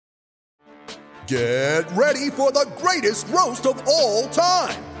Get ready for the greatest roast of all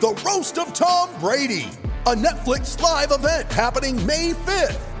time, the Roast of Tom Brady, a Netflix live event happening May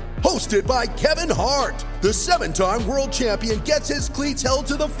 5th. Hosted by Kevin Hart, the 7-time world champion gets his cleats held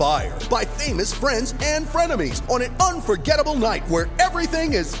to the fire by famous friends and frenemies on an unforgettable night where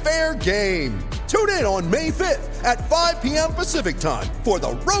everything is fair game. Tune in on May 5th at 5 p.m. Pacific time for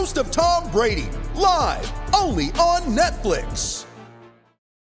the Roast of Tom Brady, live only on Netflix.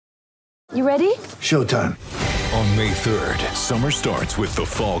 You ready? Showtime. On May 3rd, summer starts with The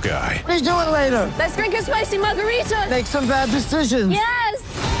Fall Guy. What are you doing later? Let's drink a spicy margarita. Make some bad decisions. Yes!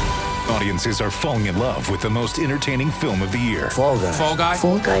 Audiences are falling in love with the most entertaining film of the year. Fall Guy. Fall Guy?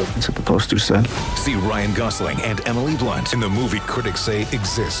 Fall guy. That's what the poster said. See Ryan Gosling and Emily Blunt in the movie critics say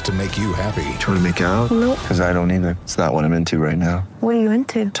exists to make you happy. Trying to make it out? Nope. Because I don't either. It's not what I'm into right now. What are you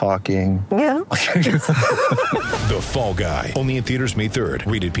into? Talking. Yeah. The Fall Guy. Only in theaters May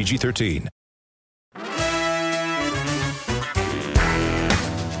 3rd. Rated PG-13.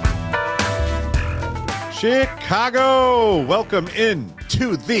 Chicago! Welcome in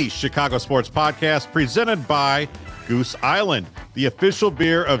to the Chicago Sports Podcast presented by Goose Island, the official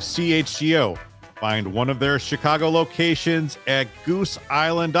beer of CHGO. Find one of their Chicago locations at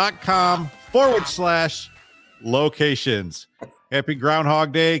gooseisland.com/locations. Happy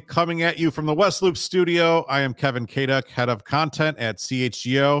Groundhog Day coming at you from the West Loop studio. I am Kevin Kaduk, head of content at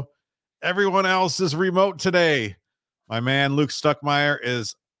CHGO. Everyone else is remote today. My man Luke Stuckmeyer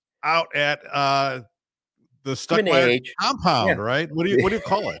is out at the Stuckmeyer compound, yeah. right? What do you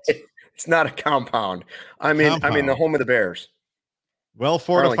call it? It's not a compound. I'm in the home of the Bears. Well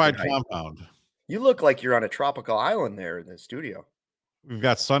fortified compound. You look like you're on a tropical island there in the studio. We've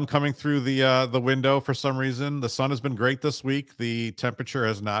got sun coming through the window for some reason. The sun has been great this week. The temperature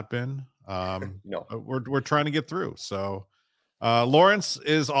has not been. No. We're trying to get through. So Lawrence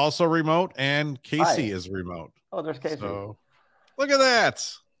is also remote and Casey is remote. Oh, there's Casey. So look at that.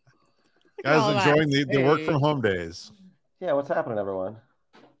 Guys enjoying the work from home days. Yeah, what's happening, everyone?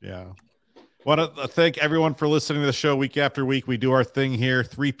 Yeah. Want to thank everyone for listening to the show week after week. We do our thing here,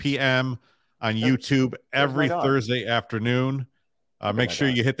 3 p.m. on YouTube every Thursday afternoon. Make sure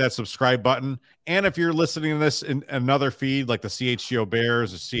you hit that subscribe button. And if you're listening to this in another feed, like the CHGO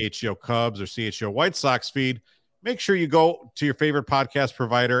Bears or CHGO Cubs or CHGO White Sox feed, make sure you go to your favorite podcast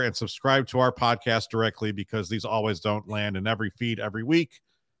provider and subscribe to our podcast directly, because these always don't land in every feed every week.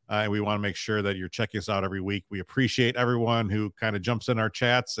 And we want to make sure that you're checking us out every week. We appreciate everyone who kind of jumps in our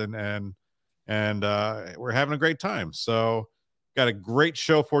chats and we're having a great time. So got a great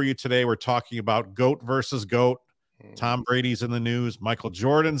show for you today. We're talking about GOAT versus GOAT. Tom Brady's in the news. Michael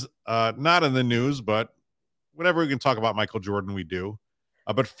Jordan's not in the news, but whenever we can talk about Michael Jordan, we do.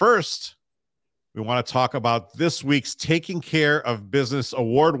 But first, we want to talk about this week's Taking Care of Business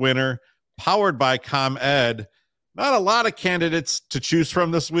Award winner, powered by ComEd. Not a lot of candidates to choose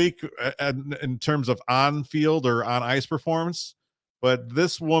from this week in terms of on-field or on-ice performance, but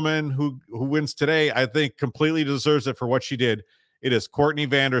this woman who wins today, I think, completely deserves it for what she did. It is Courtney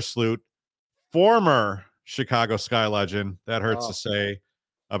Vandersloot, former Chicago Sky legend. That hurts to say,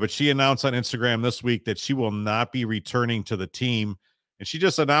 but she announced on Instagram this week that she will not be returning to the team, and she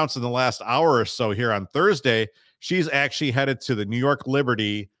just announced in the last hour or so here on Thursday she's actually headed to the New York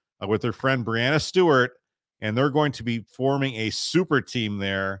Liberty with her friend Brianna Stewart. And they're going to be forming a super team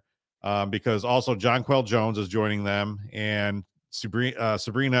there because also Jonquel Jones is joining them, and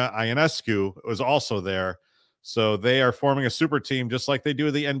Sabrina Ionescu was also there. So they are forming a super team just like they do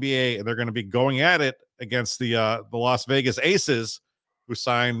in the NBA, and they're going to be going at it against the Las Vegas Aces, who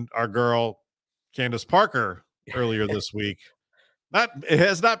signed our girl Candace Parker earlier this week. It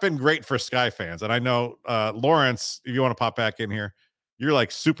has not been great for Sky fans, and I know Lawrence, if you want to pop back in here. You're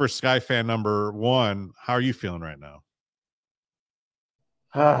like super Sky fan number one. How are you feeling right now?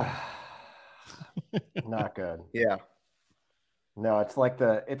 Not good. Yeah. No, it's like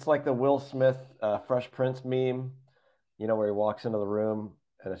the Will Smith Fresh Prince meme, where he walks into the room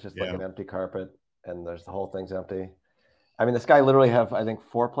and it's just like an empty carpet and the whole thing's empty. I mean, the Sky literally have, I think,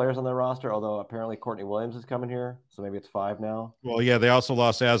 4 players on their roster, although apparently Courtney Williams is coming here, so maybe it's 5 now. Well, yeah, they also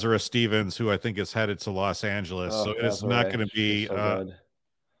lost Azura Stevens, who I think is headed to Los Angeles. So it's not going to be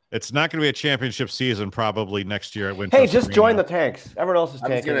it's not going to be a championship season probably next year at Winchester. Hey, just join the tanks. Everyone else is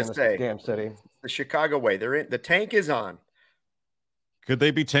tanking in this damn city. The Chicago way. They're in. The tank is on. Could they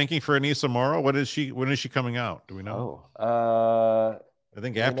be tanking for Anissa Morrow? When is she coming out? Do we know? I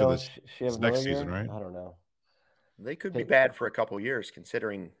think after this next season, right? I don't know. They could be bad for a couple of years,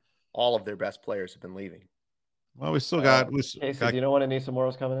 considering all of their best players have been leaving. Well, we still got. Casey, do you know when Anissa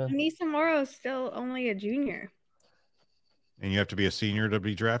Morrow's coming in? Anissa Morrow's still only a junior. And you have to be a senior to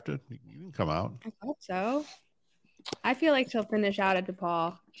be drafted? You can can come out. I thought so. I feel like she'll finish out at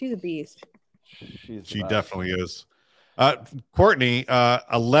DePaul. She's a beast. She definitely is. Courtney,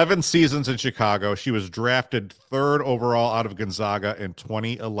 11 seasons in Chicago. She was drafted 3rd overall out of Gonzaga in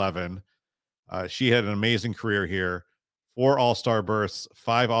 2011. She had an amazing career here. 4 All-Star berths,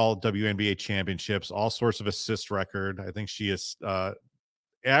 5 All-WNBA championships, all sorts of assist record. I think she is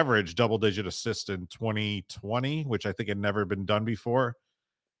average double-digit assists in 2020, which I think had never been done before.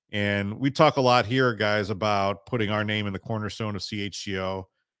 And we talk a lot here, guys, about putting our name in the cornerstone of CHGO.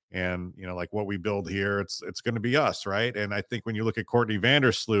 And, you know, like what we build here, it's going to be us, right? And I think when you look at Courtney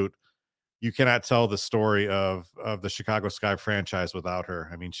Vandersloot, you cannot tell the story of the Chicago Sky franchise without her.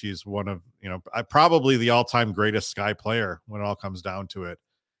 I mean, she's one of, probably the all-time greatest Sky player when it all comes down to it.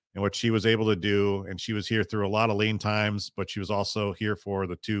 And what she was able to do, and she was here through a lot of lean times, but she was also here for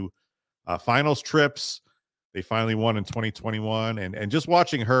the 2 finals trips. They finally won in 2021, and just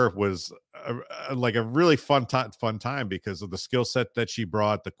watching her was like a really fun time because of the skill set that she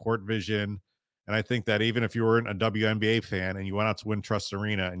brought, the court vision. And I think that even if you weren't a WNBA fan and you went out to Wintrust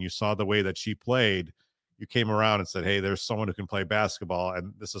Arena and you saw the way that she played, you came around and said, hey, there's someone who can play basketball,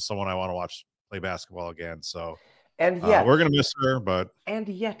 and this is someone I want to watch play basketball again. So and yet, we're going to miss her, but... And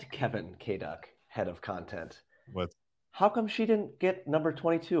yet, Kevin K-Duck, head of content. What? How come she didn't get number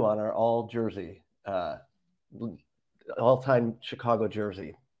 22 on our all-jersey, all-time Chicago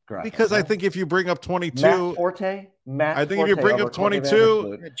jersey graphic? Because I think if you bring up 22... Matt Forte? I think if you bring up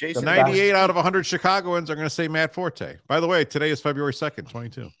 22, the 98 out of 100 Chicagoans are going to say Matt Forte. By the way, today is February 2nd,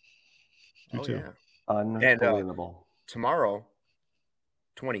 22. Oh, yeah. Unbelievable. And tomorrow,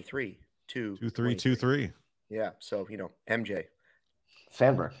 23. 2-3-2-3. Yeah, so, MJ.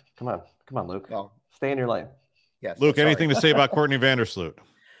 Sandberg. Come on, Luke. Well, stay in your lane. Yes. Luke, anything to say about Courtney Vandersloot?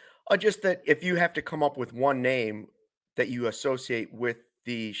 Just that if you have to come up with one name that you associate with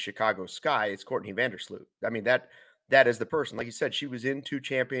the Chicago Sky, it's Courtney Vandersloot. I mean, that is the person. Like you said, she was in 2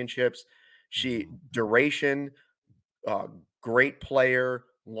 championships. Duration, great player,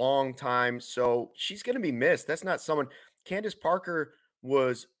 long time. So she's going to be missed. That's not someone. Candace Parker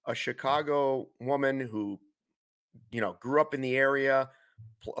was a Chicago woman who, grew up in the area,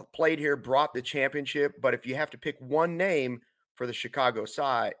 played here, brought the championship. But if you have to pick one name for the Chicago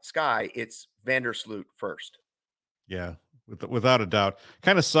Sky, it's Vandersloot first. Yeah, without a doubt.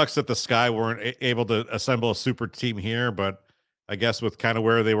 Kind of sucks that the Sky weren't able to assemble a super team here, but I guess with kind of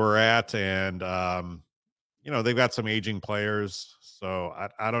where they were at, and they've got some aging players, so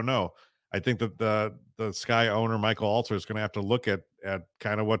I don't know. I think that the Sky owner Michael Alter is going to have to look at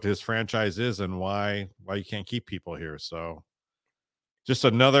kind of what his franchise is and why you can't keep people here. So just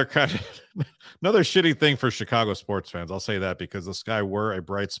another another shitty thing for Chicago sports fans. I'll say that because the Sky were a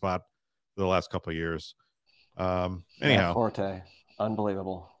bright spot for the last couple of years. Anyhow, Forte,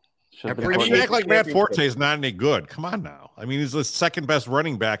 unbelievable. You act like Matt Forte is not any good. Come on now. I mean, he's the second best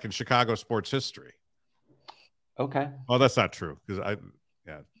running back in Chicago sports history. Okay. Oh, that's not true because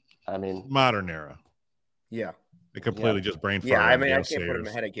I mean, modern era. Yeah. They completely just brain fart. Yeah, I mean, I can't put him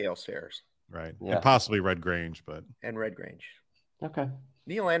ahead of Gale Sayers. Right. Yeah. And possibly Red Grange, And Red Grange. Okay.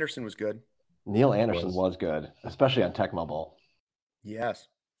 Neil Anderson was good. Neil Anderson was good, especially on Tecmo Bowl. Yes.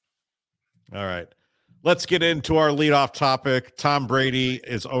 All right. Let's get into our leadoff topic. Tom Brady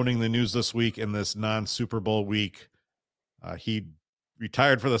is owning the news this week in this non-Super Bowl week. He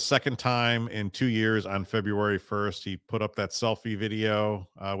retired for the second time in 2 years on February 1st. He put up that selfie video,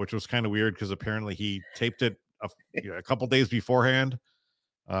 which was kind of weird because apparently he taped it a couple days beforehand,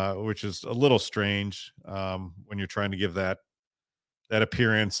 which is a little strange when you're trying to give that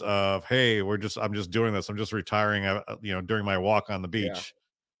appearance of, hey, I'm just doing this. I'm just retiring, during my walk on the beach.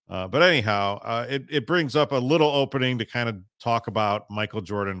 Yeah. But anyhow, it brings up a little opening to kind of talk about Michael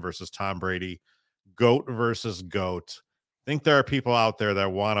Jordan versus Tom Brady, GOAT versus GOAT. I think there are people out there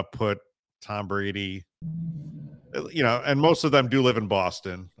that want to put Tom Brady, and most of them do live in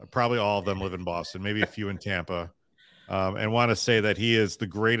Boston. Probably all of them live in Boston, maybe a few in Tampa, and want to say that he is the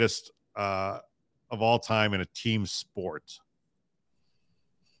greatest of all time in a team sport.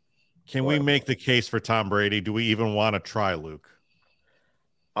 Can we make the case for Tom Brady? Do we even want to try, Luke?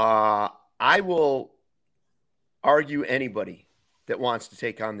 I will argue anybody that wants to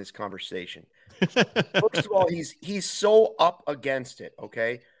take on this conversation. First of all, he's so up against it.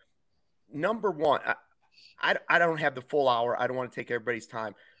 Okay. Number one, I don't have the full hour. I don't want to take everybody's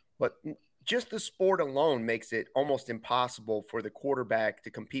time, but just the sport alone makes it almost impossible for the quarterback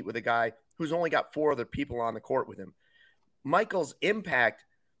to compete with a guy who's only got 4 other people on the court with him. Michael's impact,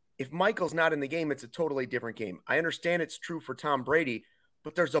 if Michael's not in the game, it's a totally different game. I understand it's true for Tom Brady,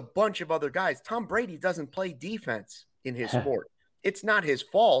 but there's a bunch of other guys. Tom Brady doesn't play defense in his sport. It's not his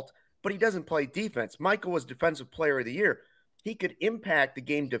fault. but he doesn't play defense. Michael was Defensive Player of the Year. He could impact the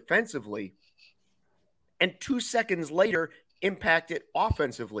game defensively and 2 seconds later impact it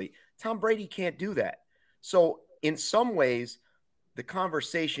offensively. Tom Brady can't do that. So in some ways, the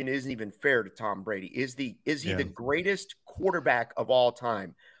conversation isn't even fair to Tom Brady. Is he the greatest quarterback of all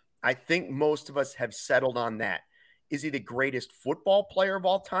time? I think most of us have settled on that. Is he the greatest football player of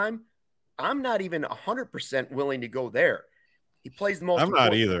all time? I'm not even 100% willing to go there. He plays the most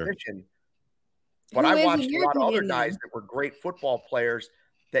important position. But I watched a lot of other guys that were great football players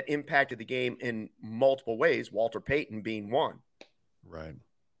that impacted the game in multiple ways, Walter Payton being one. Right.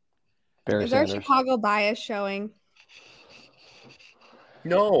 Barry Is Sanders. our Chicago bias showing?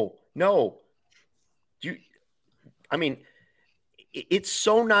 No. It's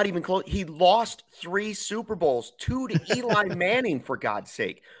so not even close. He lost 3 Super Bowls, 2 to Eli Manning, for God's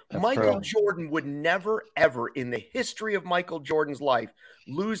sake. Michael Jordan would never, ever in the history of Michael Jordan's life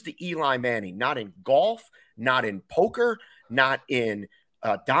lose to Eli Manning. Not in golf, not in poker, not in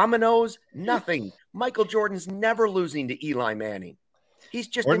dominoes, nothing. Michael Jordan's never losing to Eli Manning. He's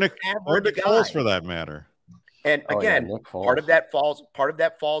just or an Nick average guy. Foles, for that matter. And again, part of that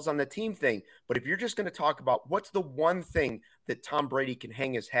falls on the team thing. But if you're just going to talk about what's the one thing that Tom Brady can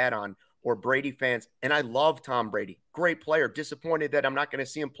hang his hat on, or Brady fans, and I love Tom Brady, great player, disappointed that I'm not going to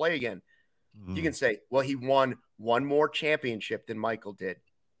see him play again. You can say, well, he won one more championship than Michael did.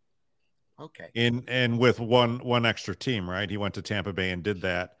 Okay. And with one extra team, right? He went to Tampa Bay and did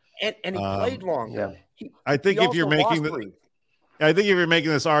that. And he played longer. Yeah. I think if you're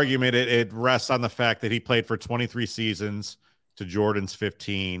making this argument, it rests on the fact that he played for 23 seasons to Jordan's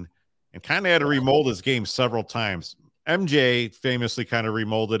 15 and kind of had to remold his game several times. MJ famously kind of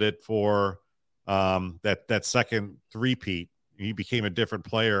remolded it for that second three-peat. He became a different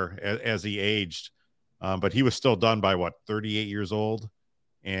player as he aged, but he was still done by 38 years old,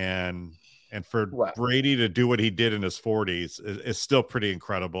 and for Brady to do what he did in his 40s is still pretty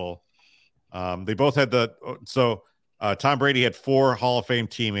incredible. They both had Tom Brady had 4 Hall of Fame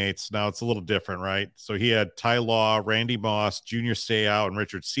teammates. Now it's a little different, right? So he had Ty Law, Randy Moss, Junior Seau, and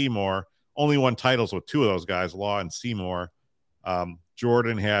Richard Seymour. Only won titles with 2 of those guys, Law and Seymour.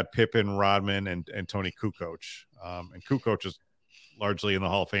 Jordan had Pippen, Rodman, and Tony Kukoc. And Kukoc is largely in the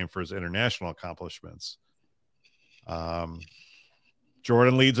Hall of Fame for his international accomplishments.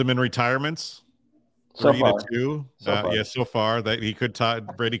 Jordan leads him in retirements. 3-2. So far that he could tie.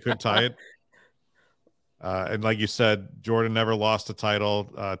 Brady could tie it. And like you said, Jordan never lost a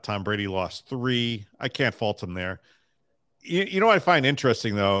title. Tom Brady lost 3. I can't fault him there. You know what I find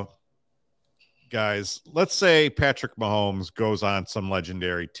interesting, though, guys? Let's say Patrick Mahomes goes on some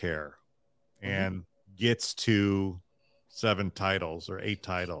legendary tear and gets to 7 titles or 8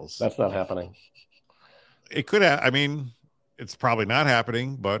 titles. That's not happening. It could have. I mean, it's probably not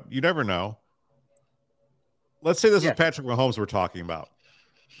happening, but you never know. Let's say this is Patrick Mahomes we're talking about.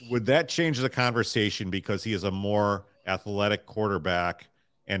 Would that change the conversation because he is a more athletic quarterback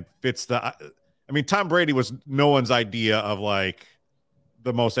and fits I mean, Tom Brady was no one's idea of like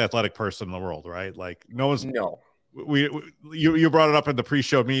the most athletic person in the world, right? Like no. You brought it up in the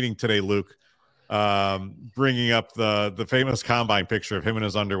pre-show meeting today, Luke, bringing up the famous combine picture of him in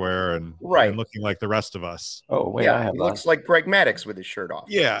his underwear and looking like the rest of us. Oh wait, he looks like Greg Maddux with his shirt off.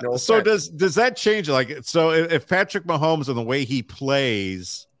 Yeah. So does that change? Like, so if Patrick Mahomes and the way he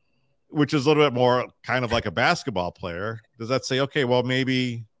plays, which is a little bit more kind of like a basketball player, does that say, okay, well,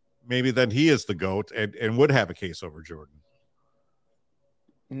 maybe then he is the GOAT and would have a case over Jordan?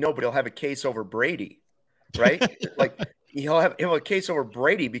 No, but he'll have a case over Brady, right? Like he'll have a case over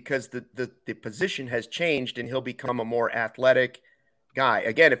Brady because the position has changed and he'll become a more athletic guy.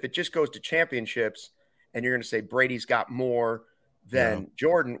 Again, if it just goes to championships and you're going to say Brady's got more than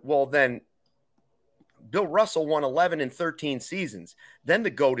Jordan, well, then Bill Russell won 11 and 13 seasons. Then the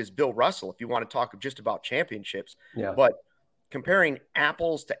GOAT is Bill Russell, if you want to talk just about championships. Yeah. But comparing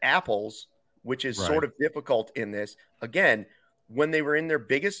apples to apples, which is sort of difficult in this, again, when they were in their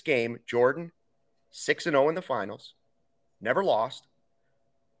biggest game, Jordan, 6-0 in the finals, never lost.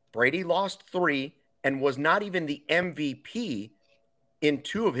 Brady lost 3 and was not even the MVP in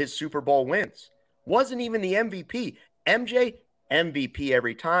 2 of his Super Bowl wins. Wasn't even the MVP. MJ, MVP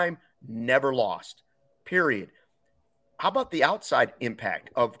every time, never lost. Period. How about the outside impact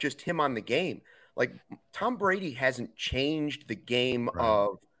of just him on the game? Like Tom Brady hasn't changed the game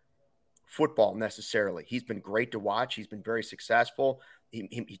of football necessarily. He's been great to watch. He's been very successful.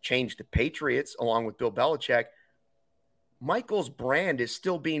 He changed the Patriots along with Bill Belichick. Michael's brand is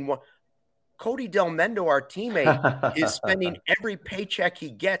still being one. Cody Del Mendo, our teammate, is spending every paycheck he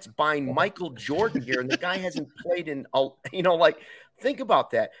gets buying Michael Jordan gear, and the guy hasn't played in, think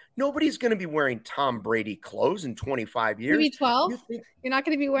about that. Nobody's going to be wearing Tom Brady clothes in 25 years. TB12? You're not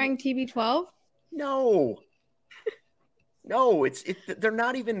going to be wearing TB12? No, they're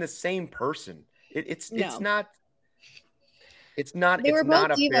not even the same person. It's not. They were both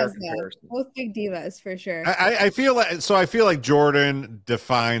not a fair divas, comparison. though. Both big divas for sure. I feel like Jordan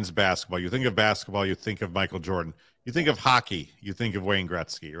defines basketball. You think of basketball, you think of Michael Jordan. You think of hockey, you think of Wayne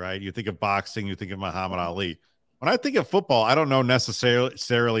Gretzky, right? You think of boxing, you think of Muhammad Ali. When I think of football, I don't know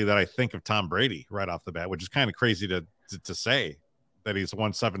necessarily that I think of Tom Brady right off the bat, which is kind of crazy to say that he's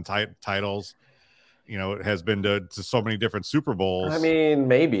won 7 titles. Has been to so many different Super Bowls. I mean,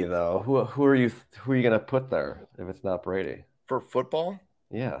 maybe though. Who are you going to put there if it's not Brady? For football?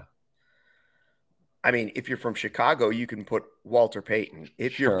 Yeah. I mean, if you're from Chicago, you can put Walter Payton.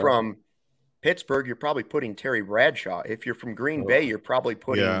 If you're from Pittsburgh, you're probably putting Terry Bradshaw. If you're from Green Bay, you're probably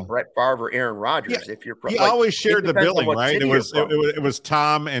putting Brett Favre or Aaron Rodgers. Yeah. If you're from, he always shared the billing, right? It was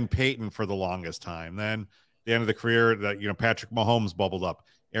Tom and Peyton for the longest time. Then at the end of the career, that Patrick Mahomes bubbled up.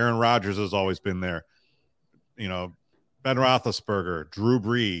 Aaron Rodgers has always been there. Ben Roethlisberger, Drew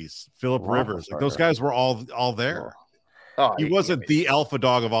Brees, Phillip Rivers. Like those guys were all there. Oh, he wasn't the alpha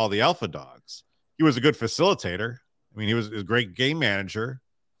dog of all the alpha dogs. He was a good facilitator. I mean, he was a great game manager.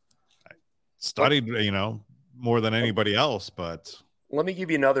 Studied, more than anybody else. But let me give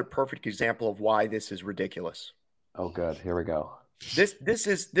you another perfect example of why this is ridiculous. Oh, good. Here we go. This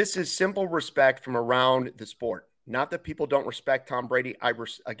is simple respect from around the sport. Not that people don't respect Tom Brady.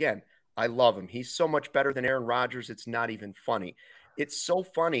 I love him. He's so much better than Aaron Rodgers. It's not even funny. It's so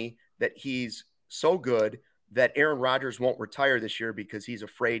funny that he's so good that Aaron Rodgers won't retire this year because he's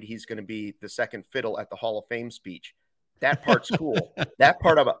afraid he's going to be the second fiddle at the Hall of Fame speech. That part's cool. That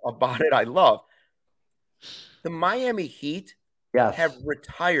part about it, I love. The Miami Heat have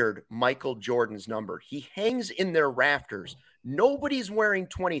retired Michael Jordan's number. He hangs in their rafters. Nobody's wearing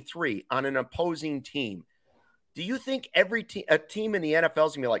 23 on an opposing team. Do you think a team in the NFL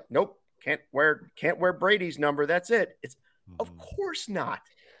is going to be like, nope, can't wear Brady's number. That's it. Of course not.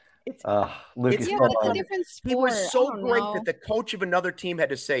 It's a different sport. He was so great that the coach of another team had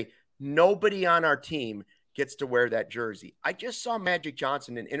to say, nobody on our team gets to wear that jersey. I just saw Magic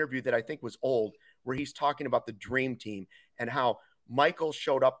Johnson in an interview that I think was old, where he's talking about the Dream Team and how Michael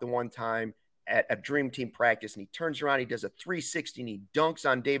showed up the one time at a Dream Team practice and he turns around, he does a 360 and he dunks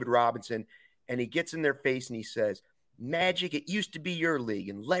on David Robinson and he gets in their face and he says, Magic, it used to be your league.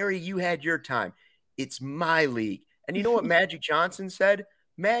 And Larry, you had your time. It's my league. And you know what Magic Johnson said?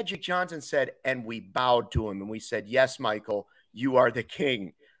 Magic Johnson said, and we bowed to him and we said, yes, Michael, you are the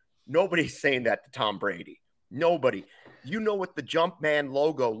king. Nobody's saying that to Tom Brady. Nobody. You know what the Jumpman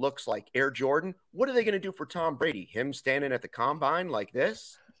logo looks like, Air Jordan. What are they going to do for Tom Brady? Him standing at the combine like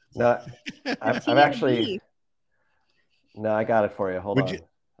this? No, I'm actually. No, I got it for you. Hold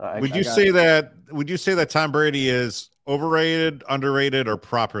on. Would you say that Tom Brady is overrated, underrated, or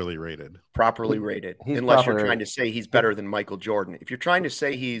properly rated? Properly rated. Unless you're trying to say he's better than Michael Jordan. If you're trying to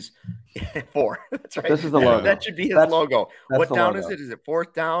say he's 4, that's right. This is the logo. That should be his logo. What down is it? Is it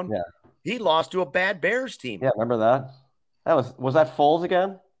 4th down? Yeah. He lost to a bad Bears team. Yeah, remember that? Was that Foles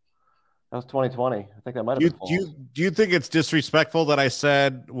again? That was 2020. I think that might have been Foles. Do you think it's disrespectful that I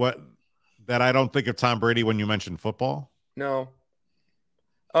said that I don't think of Tom Brady when you mentioned football? No.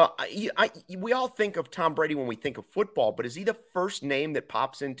 We all think of Tom Brady when we think of football, but is he the first name that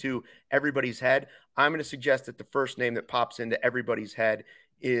pops into everybody's head? I'm going to suggest that the first name that pops into everybody's head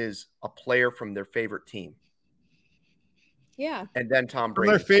is a player from their favorite team. Yeah. And then Tom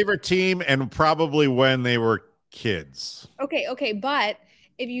Brady. From their favorite team and probably when they were kids. Okay. But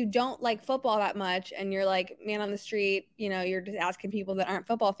if you don't like football that much and you're like man on the street, you're just asking people that aren't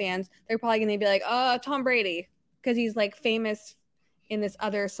football fans, they're probably going to be like, oh, Tom Brady, because he's like famous in this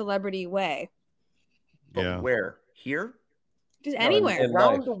other celebrity way. But where? Here? Just anywhere.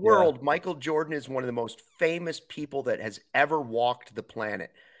 Around the world, Michael Jordan is one of the most famous people that has ever walked the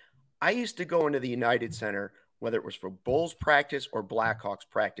planet. I used to go into the United Center, whether it was for Bulls practice or Blackhawks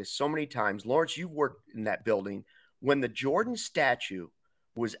practice, so many times. Lawrence, you've worked in that building. When the Jordan statue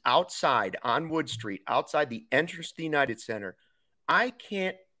was outside on Wood Street, outside the entrance to the United Center, I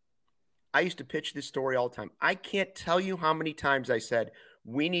used to pitch this story all the time. I can't tell you how many times I said,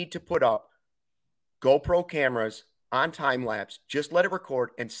 we need to put up GoPro cameras on time lapse, just let it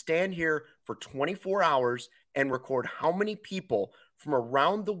record and stand here for 24 hours and record how many people from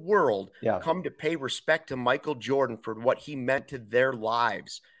around the world come to pay respect to Michael Jordan for what he meant to their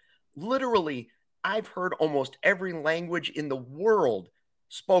lives. Literally, I've heard almost every language in the world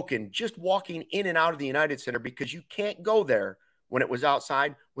spoken just walking in and out of the United Center, because you can't go there when it was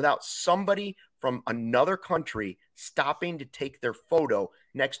outside without somebody from another country stopping to take their photo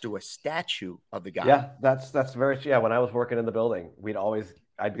next to a statue of the guy. Yeah, that's very, yeah. When I was working in the building,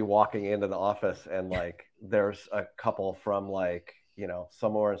 I'd be walking into the office and like, there's a couple from like,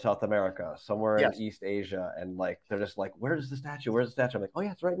 somewhere in South America, somewhere in East Asia. And like, they're just like, where's the statue? Where's the statue? I'm like, oh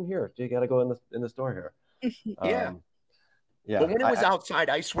yeah, it's right in here. You got to go in the store here. Yeah. Yeah. But when it was outside,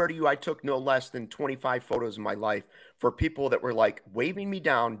 I swear to you, I took no less than 25 photos in my life for people that were like waving me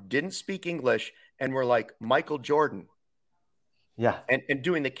down, didn't speak English, and were like Michael Jordan. Yeah. And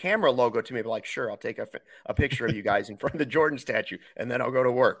doing the camera logo to me, like, sure, I'll take a picture of you guys in front of the Jordan statue, and then I'll go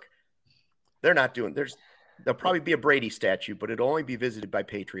to work. They're not doing, there'll probably be a Brady statue, but it'll only be visited by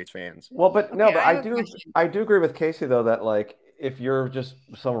Patriots fans. Well, but no, but I do agree with Casey though, that like, if you're just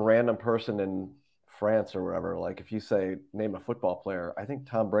some random person in France or wherever, like if you say name a football player, I think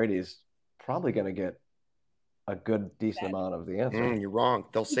Tom Brady's probably going to get a good decent amount of the answer. You're wrong.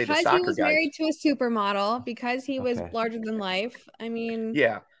 They'll say the soccer because he was guys. married to a supermodel, because he was larger than life. I mean,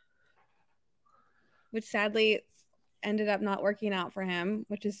 yeah, which sadly ended up not working out for him,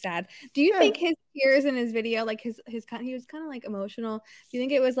 which is sad. Do you think his tears in his video, like his he was kind of like emotional? Do you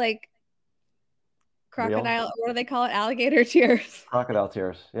think it was like crocodile? Real? What do they call it? Alligator tears. Crocodile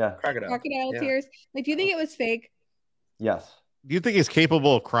tears. Yeah. Crocodile tears. Like, do you think it was fake? Yes. Do you think he's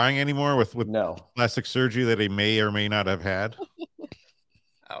capable of crying anymore with no plastic surgery that he may or may not have had?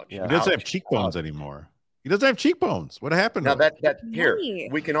 Ouch. He doesn't have cheekbones anymore. He doesn't have cheekbones. What happened? Now here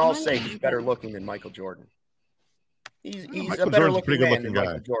we can all say he's better looking than Michael Jordan. He's a better looking man than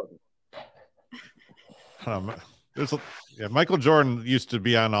Michael Jordan. Michael Jordan used to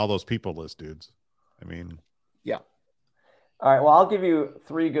be on all those people list, dudes. I mean, yeah. All right. Well, I'll give you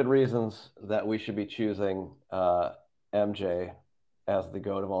 3 good reasons that we should be choosing MJ as the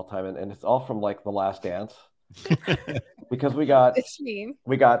GOAT of all time, and it's all from like The Last Dance, because we got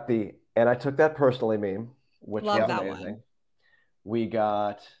the "and I took that personally" meme, which was amazing. One. We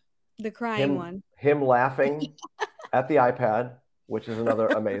got the crying one, him laughing at the iPad, which is another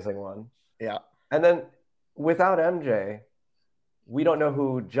amazing one. Yeah. And then without MJ, we don't know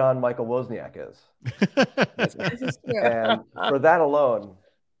who John Michael Wozniak is. This is true. And for that alone,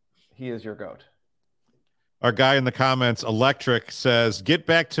 he is your GOAT. Our guy in the comments, Electric, says, "Get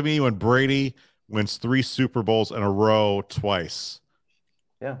back to me when Brady wins 3 Super Bowls in a row twice."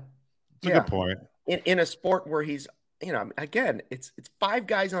 Yeah. It's a good point. In a sport where he's, again, it's 5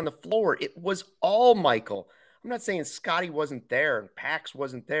 guys on the floor. It was all Michael. I'm not saying Scotty wasn't there and Pax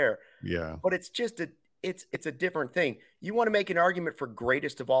wasn't there. Yeah. But it's just it's a different thing. You want to make an argument for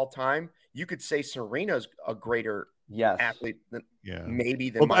greatest of all time, you could say Serena's a greater athlete than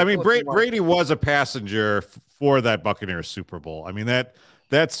maybe than Michael. I mean, Brady was a passenger for that Buccaneers Super Bowl. I mean, that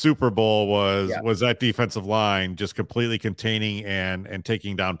Super Bowl was that defensive line just completely containing and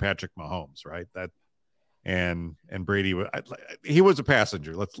taking down Patrick Mahomes, right? And Brady, he was a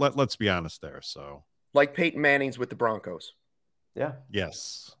passenger. Let's be honest there. So, like Peyton Manning's with the Broncos. Yeah.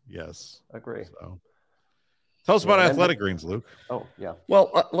 Yes. Agree. So, tell us about Athletic Greens, Luke. Oh, yeah.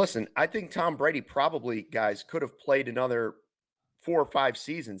 Well, listen, I think Tom Brady probably, guys, could have played another 4 or 5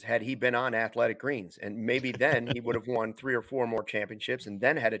 seasons had he been on Athletic Greens. And maybe then he would have won 3 or 4 more championships and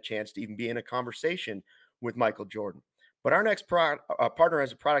then had a chance to even be in a conversation with Michael Jordan. But our next partner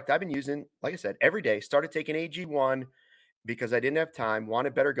has a product I've been using, like I said, every day. Started taking AG1 because I didn't have time,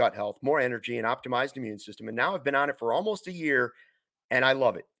 wanted better gut health, more energy, and optimized immune system. And now I've been on it for almost a year, and I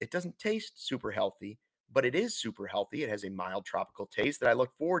love it. It doesn't taste super healthy, but it is super healthy. It has a mild tropical taste that I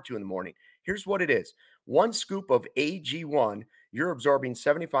look forward to in the morning. Here's what it is. 1 scoop of AG1, you're absorbing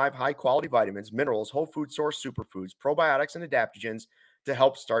 75 high-quality vitamins, minerals, whole food source superfoods, probiotics, and adaptogens to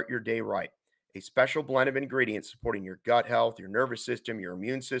help start your day right. A special blend of ingredients supporting your gut health, your nervous system, your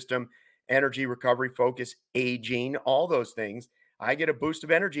immune system, energy, recovery, focus, aging, all those things. I get a boost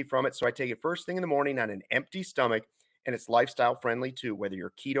of energy from it, so I take it first thing in the morning on an empty stomach, and it's lifestyle friendly too. Whether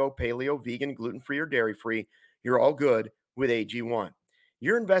you're keto, paleo, vegan, gluten-free, or dairy-free, you're all good with AG1.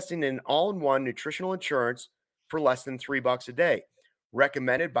 You're investing in all-in-one nutritional insurance for less than $3 a day.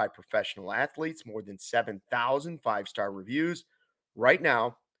 Recommended by professional athletes, more than 7,000 5-star reviews. Right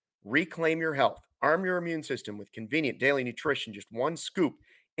now, reclaim your health. Arm your immune system with convenient daily nutrition, just 1 scoop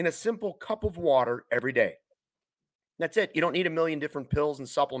in a simple cup of water every day. That's it. You don't need a million different pills and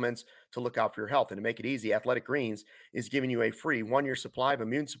supplements to look out for your health. And to make it easy, Athletic Greens is giving you a free 1-year supply of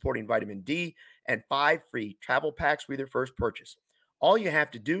immune-supporting vitamin D and 5 free travel packs with your first purchase. All you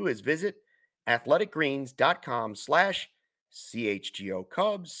have to do is visit athleticgreens.com/ CHGO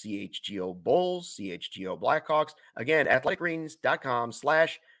Cubs, CHGO Bulls, CHGO Blackhawks. Again,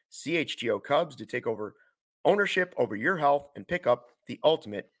 athleticgreens.com/CHGO Cubs to take over ownership over your health and pick up the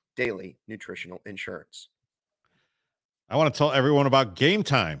ultimate daily nutritional insurance. I want to tell everyone about Game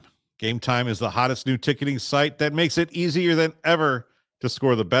Time. Game Time is the hottest new ticketing site that makes it easier than ever to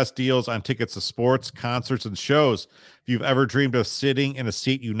score the best deals on tickets to sports, concerts, and shows. If you've ever dreamed of sitting in a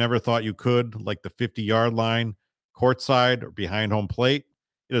seat you never thought you could, like the 50-yard line, courtside, or behind home plate,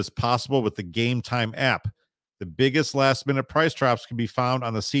 it is possible with the Game Time app. The biggest last-minute price drops can be found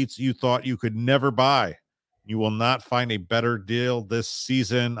on the seats you thought you could never buy. You will not find a better deal this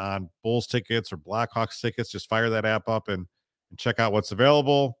season on Bulls tickets or Blackhawks tickets. Just fire that app up and check out what's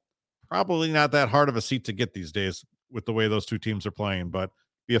available. Probably not that hard of a seat to get these days with the way those two teams are playing, but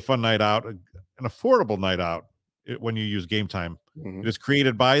be a fun night out, an affordable night out when you use Game Time. It is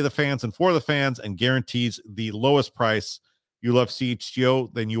created by the fans and for the fans and guarantees the lowest price. You love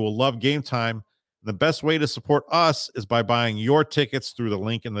CHGO, then you will love Game Time. The best way to support us is by buying your tickets through the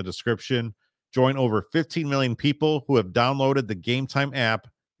link in the description. Join over 15 million people who have downloaded the Game Time app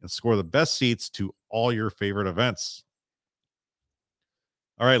and score the best seats to all your favorite events.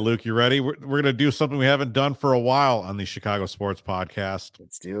 All right, Luke, you ready? We're going to do something we haven't done for a while on the Chicago Sports Podcast.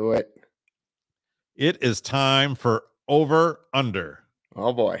 Let's do it. It is time for Over Under.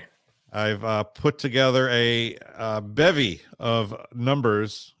 Oh, boy. I've put together a bevy of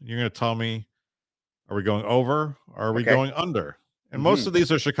numbers. You're going to tell me, are we going over or are we going under? And most of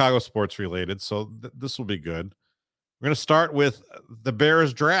these are Chicago sports related, so this will be good. We're going to start with the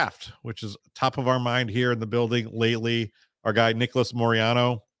Bears draft, which is top of our mind here in the building lately. Our guy, Nicholas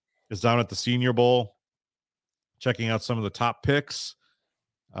Moriano, is down at the Senior Bowl, checking out some of the top picks,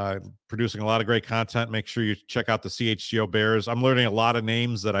 producing a lot of great content. Make sure you check out the CHGO Bears. I'm learning a lot of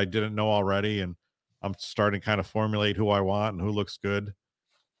names that I didn't know already, and I'm starting to kind of formulate who I want and who looks good.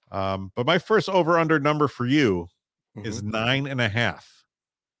 But my first over-under number for you is 9.5.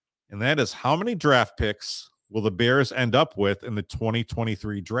 And that is how many draft picks will the Bears end up with in the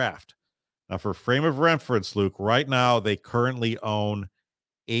 2023 draft? Now, for frame of reference, Luke, right now they currently own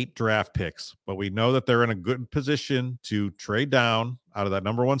 8 draft picks, but we know that they're in a good position to trade down out of that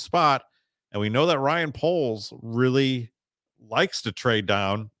number 1 spot. And we know that Ryan Poles really likes to trade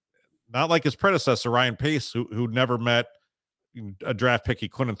down, not like his predecessor, Ryan Pace, who never met a draft pick he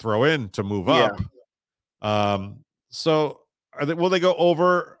couldn't throw in to move up. So will they go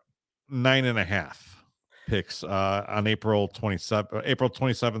over 9.5 picks on April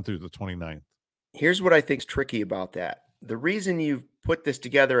 27th through the 29th? Here's what I think is tricky about that. The reason you've put this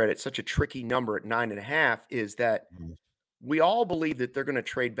together at such a tricky number at 9.5 is that we all believe that they're going to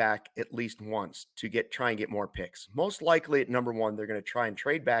trade back at least once to try and get more picks. Most likely at number 1, they're going to try and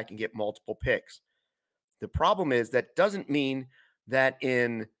trade back and get multiple picks. The problem is that doesn't mean that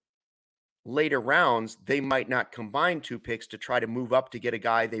in later rounds, they might not combine 2 picks to try to move up to get a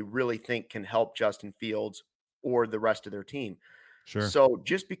guy they really think can help Justin Fields or the rest of their team. Sure. So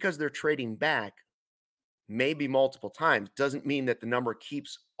just because they're trading back maybe multiple times doesn't mean that the number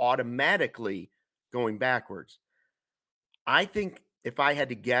keeps automatically going backwards. I think if I had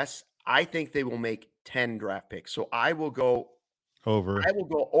to guess, I think they will make 10 draft picks. So I will go over. I will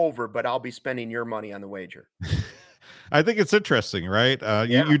go over, but I'll be spending your money on the wager. I think it's interesting, right?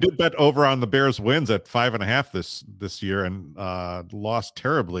 You did bet over on the Bears wins at 5.5 this year and lost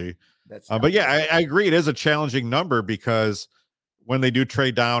terribly. But yeah, I agree. It is a challenging number because when they do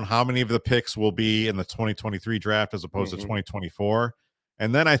trade down, how many of the picks will be in the 2023 draft as opposed to 2024?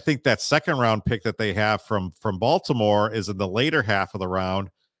 And then I think that second round pick that they have from Baltimore is in the later half of the round.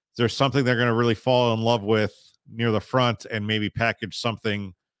 There's something they're going to really fall in love with near the front and maybe package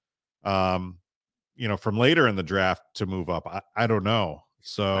something from later in the draft to move up. I don't know.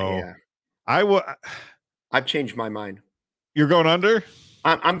 So I've changed my mind. You're going under?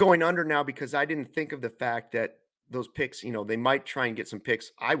 I'm going under now because I didn't think of the fact that those picks, they might try and get some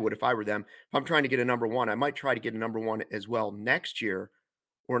picks. I would if I were them. If I'm trying to get a number 1, I might try to get a number 1 as well next year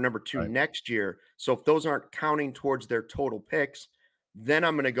or number 2 next year. So if those aren't counting towards their total picks, then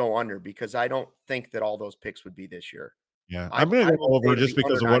I'm going to go under because I don't think that all those picks would be this year. Yeah, I'm going to go over just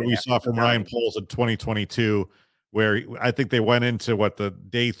because of what we saw from Ryan Poles in 2022, where I think they went into the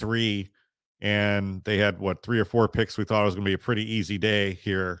day 3 and they had 3 or 4 picks. We thought it was going to be a pretty easy day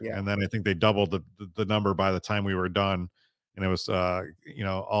here. Yeah. And then I think they doubled the number by the time we were done. And it was,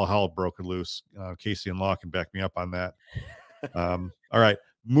 all hell broken loose. Casey and Law can back me up on that. All right,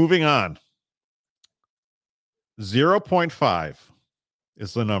 moving on. 0.5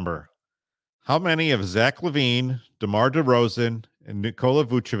 is the number. How many of Zach LaVine, DeMar DeRozan, and Nikola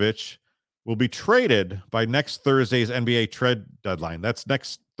Vucevic will be traded by next Thursday's NBA trade deadline. That's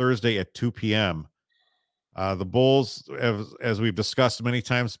next Thursday at 2 p.m. The Bulls, as we've discussed many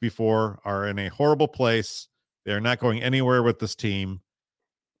times before, are in a horrible place. They're not going anywhere with this team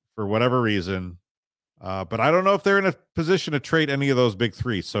for whatever reason. But I don't know if they're in a position to trade any of those big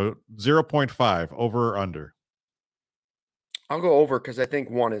three. So 0.5 over or under. I'll go over because I think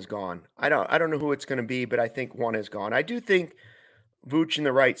one is gone. I don't know who it's going to be, but I think one is gone. I do think Vooch in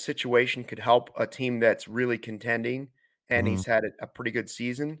the right situation could help a team that's really contending, and Mhm. he's had a pretty good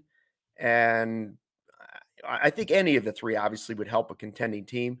season. And I think any of the three obviously would help a contending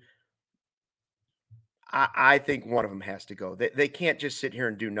team. I think one of them has to go. They can't just sit here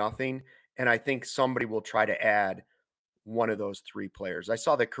and do nothing. And I think somebody will try to add one of those three players. I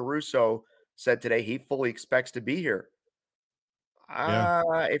saw that Caruso said today he fully expects to be here.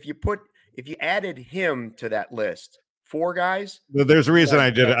 Yeah. If you added him to that list, four guys, There's a reason yeah, I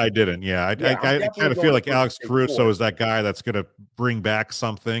did it. I didn't. Yeah. I I'm kind definitely of feel going like for Alex say Caruso four. is that guy that's going to bring back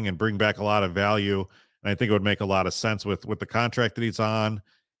something and bring back a lot of value. And I think it would make a lot of sense with the contract that he's on.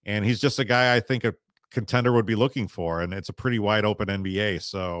 And he's just a guy I think a contender would be looking for. And it's a pretty wide open NBA.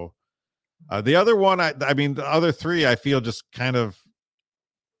 So the other one, I mean, the other three, I feel just kind of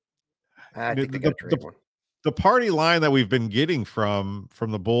I think they got to trade one. the party line that we've been getting from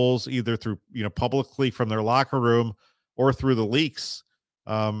the Bulls, either through publicly from their locker room or through the leaks,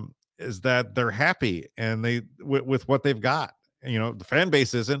 is that they're happy and with what they've got. The fan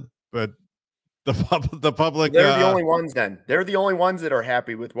base isn't, but the public. They're the only ones. Then they're the only ones that are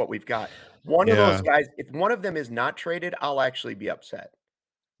happy with what we've got. One of those Yeah. guys, if one of them is not traded, I'll actually be upset.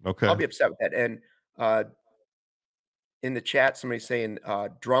 Okay. I'll be upset with that. And in the chat, somebody's saying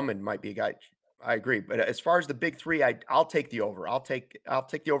Drummond might be a guy. I agree, but as far as the big three, I'll take the over. I'll take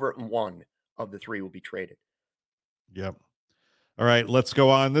the over, and one of the three will be traded. Yep. All right, let's go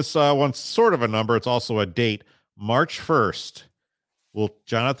on. This one's sort of a number. It's also a date. March 1st. Will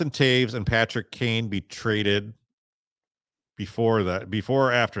Jonathan Taves and Patrick Kane be traded before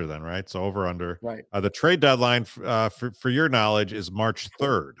or after then, right? So over under. Right. The trade deadline for your knowledge is March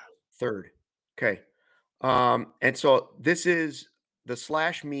 3rd. 3rd. Okay. And so this is the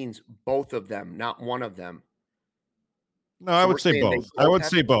slash means both of them, not one of them. No, I would say both. I would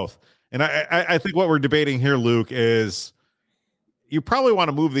say both. And I think what we're debating here, Luke, is you probably want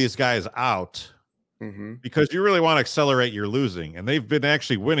to move these guys out because you really want to accelerate your losing. And they've been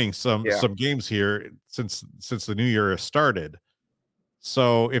actually winning some games here since the new year has started.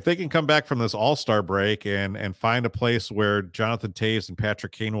 So if they can come back from this all-star break and find a place where Jonathan Taves and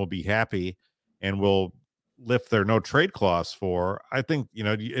Patrick Kane will be happy and will lift their no trade clause for, I think,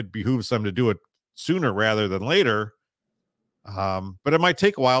 it behooves them to do it sooner rather than later. But it might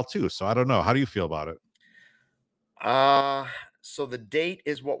take a while too. So I don't know. How do you feel about it? So the date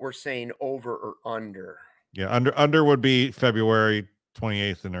is what we're saying, over or under? Yeah, under would be February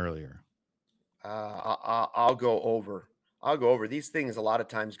 28th and earlier. I'll go over. I'll go over. These things a lot of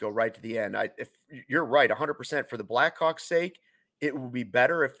times go right to the end. If you're right, 100% for the Blackhawks' sake, it would be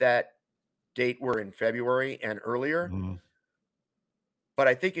better if that date were in February and earlier. But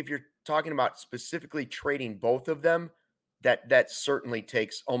I think if you're talking about specifically trading both of them, that certainly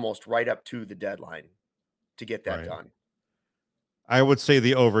takes almost right up to the deadline to get that done. I would say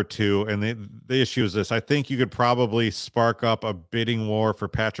the over 2, and the issue is this. I think you could probably spark up a bidding war for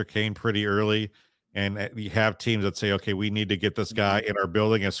Patrick Kane pretty early, and you have teams that say, okay, we need to get this guy in our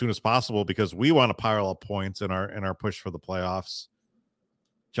building as soon as possible because we want to pile up points in our push for the playoffs.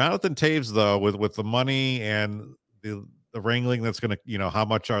 Jonathan Taves, though, with the money and the wrangling that's going to, how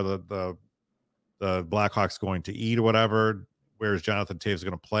much are the Blackhawks going to eat or whatever, where's Jonathan Taves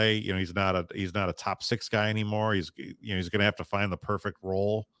going to play? He's not a top 6 guy anymore. He's going to have to find the perfect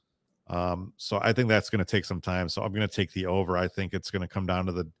role. So I think that's going to take some time. So I'm going to take the over. I think it's going to come down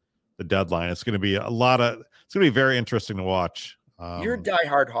to the deadline. It's going to be it's going to be very interesting to watch. You're a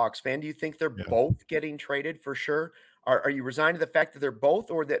diehard Hawks fan. Do you think they're both getting traded for sure? Are you resigned to the fact that they're both,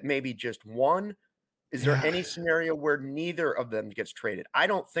 or that maybe just one? Is there any scenario where neither of them gets traded? I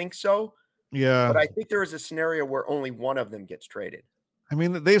don't think so. Yeah. But I think there is a scenario where only one of them gets traded. I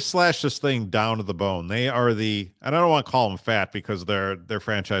mean, they've slashed this thing down to the bone. They are and I don't want to call them fat because they're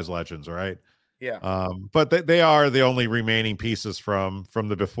franchise legends, right? Yeah. But they are the only remaining pieces from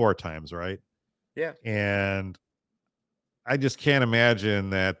the before times, right? Yeah. And I just can't imagine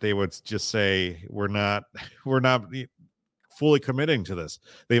that they would just say we're not fully committing to this.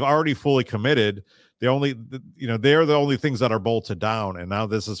 They've already fully committed. They're the only things that are bolted down, and now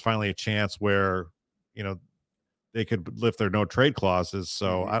this is finally a chance where they could lift their no trade clauses.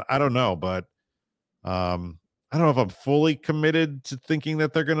 So I don't know, but I don't know if I'm fully committed to thinking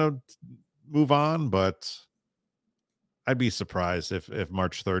that they're going to move on, but I'd be surprised if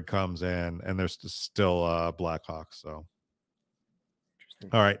March 3rd comes and there's still Blackhawks. So,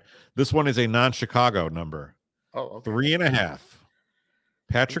 all right, this one is a non-Chicago number. Oh, okay. 3.5.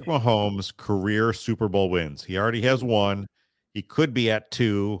 Patrick Mahomes' career Super Bowl wins. He already has one. He could be at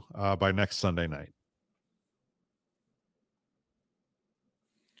 2 by next Sunday night.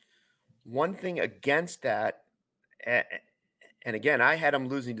 One thing against that, and again, I had him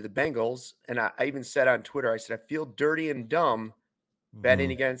losing to the Bengals, and I even said on Twitter, I said, I feel dirty and dumb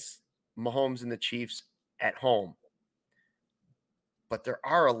betting against Mahomes and the Chiefs at home. But there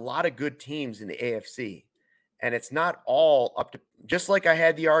are a lot of good teams in the AFC, and it's not all up to, just like I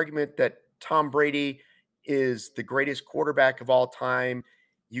had the argument that Tom Brady is the greatest quarterback of all time.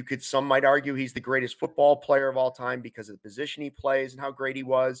 Some might argue he's the greatest football player of all time because of the position he plays and how great he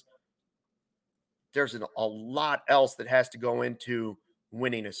was. There's a lot else that has to go into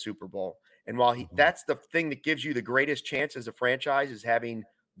winning a Super Bowl. And while that's the thing that gives you the greatest chance as a franchise is having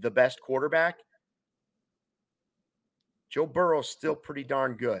the best quarterback, Joe Burrow's still pretty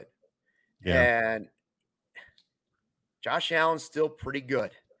darn good. Yeah. And Josh Allen's still pretty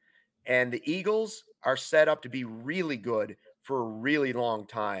good. And the Eagles are set up to be really good for a really long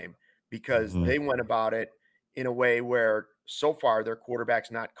time because they went about it in a way where so far their quarterback's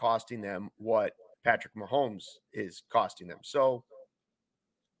not costing them what Patrick Mahomes is costing them. So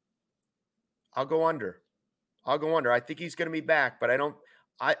I'll go under. I think he's going to be back, but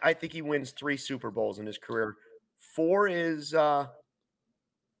I think he wins 3 Super Bowls in his career. 4 is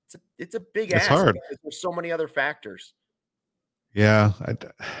it's a big ask hard because there's so many other factors. Yeah.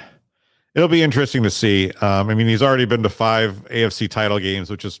 It'll be interesting to see. I mean, he's already been to 5 AFC title games,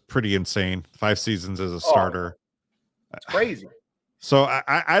 which is pretty insane. 5 seasons as a starter. It's crazy. So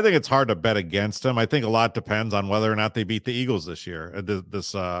I think it's hard to bet against him. I think a lot depends on whether or not they beat the Eagles this year.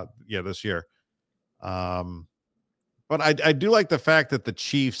 This year. But I do like the fact that the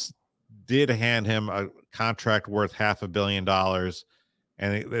Chiefs did hand him a contract worth $500 million,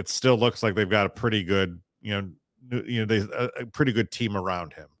 and it still looks like they've got a pretty good, a pretty good team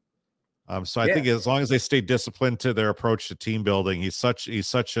around him. So I think as long as they stay disciplined to their approach to team building, he's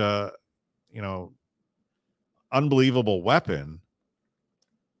such a, unbelievable weapon.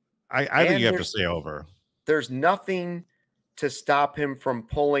 I think you have to stay over. There's nothing to stop him from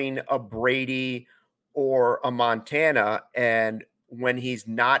pulling a Brady or a Montana, and when he's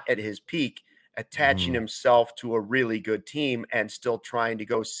not at his peak, attaching himself to a really good team and still trying to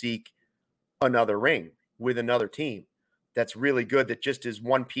go seek another ring with another team that's really good, that just is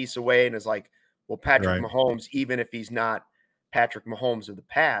one piece away and is like, well, Patrick Mahomes, even if he's not Patrick Mahomes of the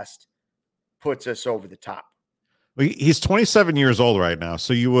past, puts us over the top. He's 27 years old right now,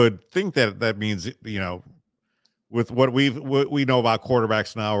 so you would think that means, with what we know about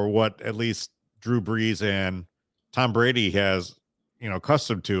quarterbacks now, or what at least Drew Brees and Tom Brady has,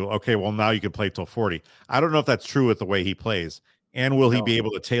 accustomed to. Okay, well, now you can play till 40. I don't know if that's true with the way he plays, and will he be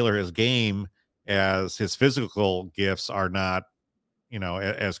able to tailor his game as his physical gifts are not,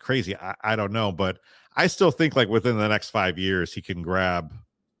 as crazy? I don't know, but I still think like within the next 5 years he can grab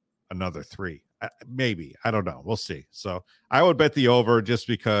another 3. Maybe. I don't know. We'll see. So I would bet the over just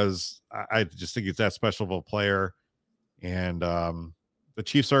because I just think he's that special of a player. And the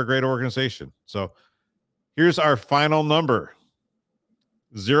Chiefs are a great organization. So here's our final number,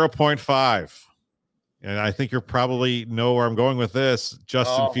 0.5. And I think you'll probably know where I'm going with this.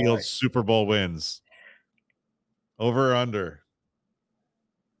 Justin Fields Super Bowl wins. Over or under?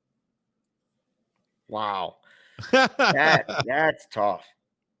 Wow. That's tough.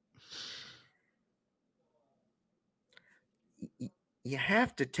 You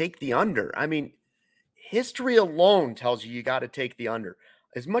have to take the under. I mean, history alone tells you got to take the under.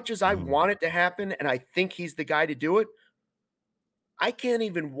 As much as I want it to happen, and I think he's the guy to do it, I can't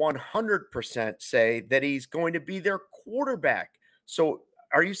even 100% say that he's going to be their quarterback. So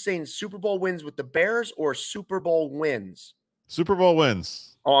are you saying Super Bowl wins with the Bears or Super Bowl wins? Super Bowl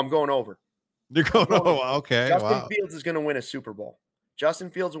wins. Oh, I'm going over. You're going over. Okay. Justin Fields is going to win a Super Bowl.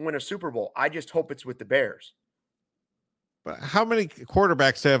 Justin Fields will win a Super Bowl. I just hope it's with the Bears. But how many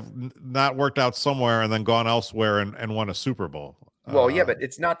quarterbacks have not worked out somewhere and then gone elsewhere and won a Super Bowl? Well, yeah, but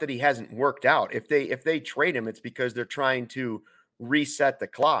it's not that he hasn't worked out. If they trade him, it's because they're trying to reset the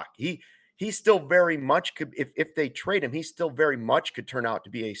clock. He still very much could, if they trade him, he still very much could turn out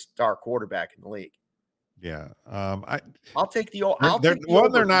to be a star quarterback in the league. Yeah. I'll take the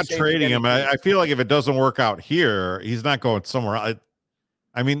they're not trading him. I feel like if it doesn't work out here, he's not going somewhere.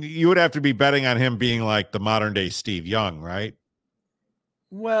 I mean, you would have to be betting on him being like the modern day Steve Young, right?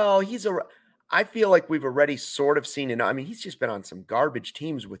 Well, I feel like we've already sort of seen it. I mean, he's just been on some garbage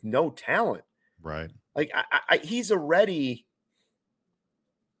teams with no talent. Right. Like he's already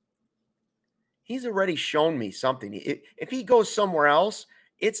shown me something. If he goes somewhere else,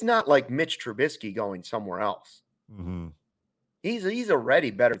 it's not like Mitch Trubisky going somewhere else. Mm-hmm. He's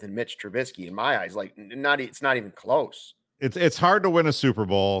already better than Mitch Trubisky in my eyes. Like it's not even close. It's hard to win a Super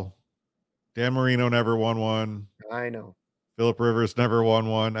Bowl. Dan Marino never won one. I know. Phillip Rivers never won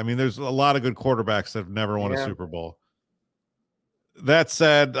one. I mean, there's a lot of good quarterbacks that have never won a Super Bowl. That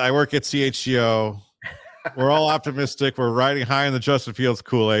said, I work at CHGO. We're all optimistic. We're riding high in the Justin Fields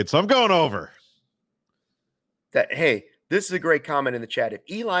Kool-Aid, so I'm going over. Hey, this is a great comment in the chat. If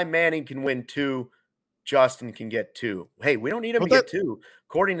Eli Manning can win 2, Justin can get 2. Hey, we don't need him to get 2.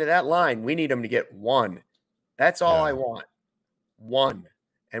 According to that line, we him to get 1. That's all I want. 1.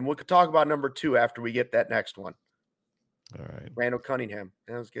 And we could talk about number 2 after we get that next one. All right. Randall Cunningham.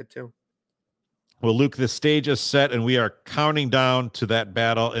 That was good too. Well, Luke, the stage is set, and we are counting down to that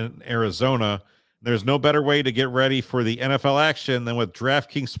battle in Arizona. There's no better way to get ready for the NFL action than with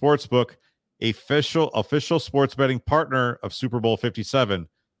DraftKings Sportsbook, official sports betting partner of Super Bowl 57.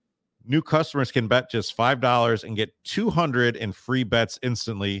 New customers can bet just $5 and get $200 in free bets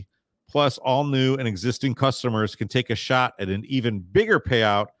instantly. Plus, all new and existing customers can take a shot at an even bigger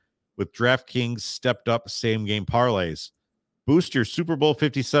payout with DraftKings stepped-up same-game parlays. Boost your Super Bowl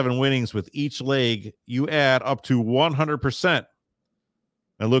 57 winnings with each leg. You add up to 100%.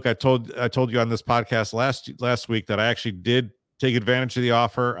 Now, Luke, I told you on this podcast last week that I actually did take advantage of the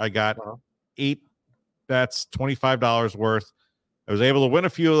offer. I got 8 bets, $25 worth. I was able to win a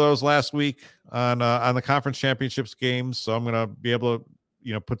few of those last week on the conference championships games, so I'm going to be able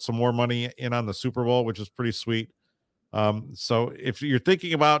to put some more money in on the Super Bowl, which is pretty sweet. So if you're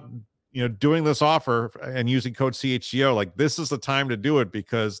thinking about doing this offer and using code CHGO, like, this is the time to do it,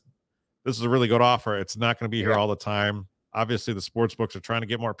 because this is a really good offer. It's not going to be here all the time. Obviously, the sports books are trying to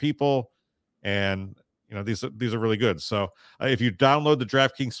get more people, and these are really good. So if you download the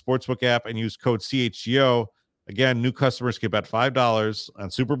DraftKings Sportsbook app and use code CHGO, again, new customers can bet $5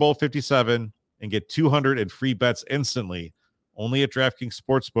 on Super Bowl 57 and get $200 in free bets instantly. Only at DraftKings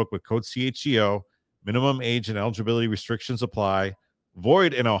Sportsbook with code CHGO. Minimum age and eligibility restrictions apply.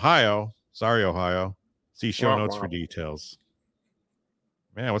 Void in Ohio. Sorry, Ohio. See show notes for details.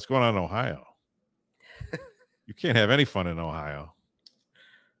 Man, what's going on in Ohio? You can't have any fun in Ohio.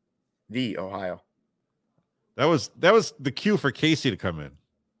 The Ohio. That was the cue for Casey to come in.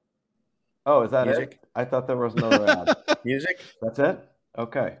 Oh, is that Music? it? I thought there was another ad. Music? That's it?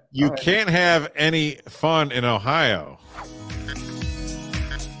 Okay. You can't have any fun in Ohio.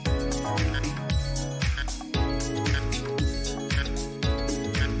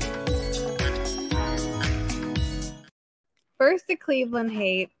 First, the Cleveland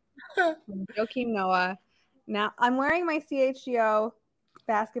hate. Joakim Noah. Now, I'm wearing my CHGO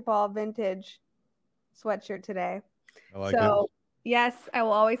basketball vintage sweatshirt today. I like it. Yes, I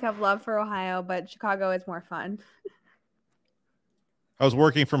will always have love for Ohio, but Chicago is more fun. I was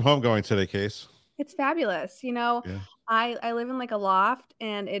working from home going today, Case. It's fabulous. I live in like a loft,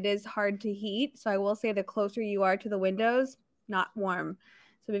 and it is hard to heat. So I will say the closer you are to the windows, not warm.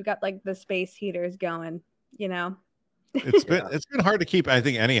 So we've got like the space heaters going, It's been hard to keep, I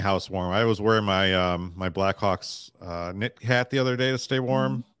think, any house warm. I was wearing my my Blackhawks knit hat the other day to stay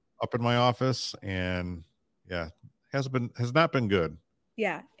warm up in my office, and has not been good.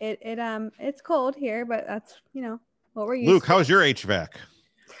 Yeah, it's cold here, but that's what we're used Luke, to. how's your HVAC?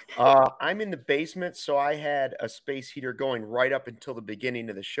 I'm in the basement, so I had a space heater going right up until the beginning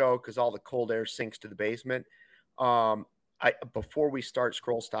of the show because all the cold air sinks to the basement. Before we start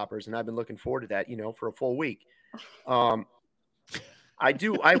Scroll Stoppers, and I've been looking forward to that, for a full week. I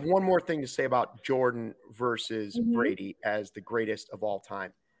have one more thing to say about Jordan versus Brady as the greatest of all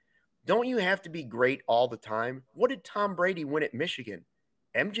time. Don't you have to be great all the time? What did Tom Brady win at Michigan?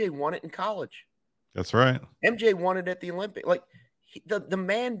 MJ won it in college. That's right. MJ won it at the Olympics. Like, the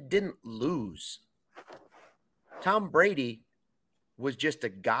man didn't lose. Tom Brady was just a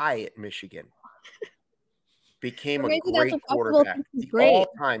guy at Michigan. Became a great quarterback.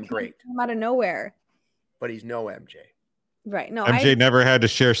 All-time great. Out of nowhere. But he's no MJ. Right. No, MJ never had to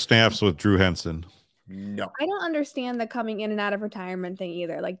share snaps with Drew Henson. No. I don't understand the coming in and out of retirement thing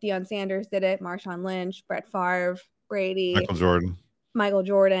either. Like Deion Sanders did it, Marshawn Lynch, Brett Favre, Brady, Michael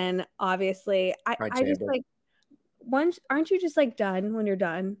Jordan, obviously. I just like, aren't you just like done when you're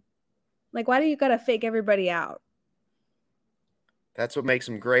done? Like, why do you gotta fake everybody out? That's what makes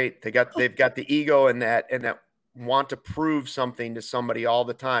them great. They've got the ego and that want to prove something to somebody all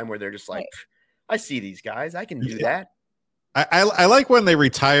the time where they're just like, I see these guys. I can do that. I like when they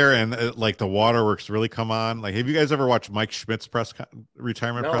retire and like the waterworks really come on. Like, have you guys ever watched Mike Schmidt's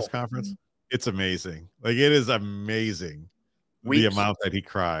retirement press conference? It's amazing. Like, it is amazing. The amount that he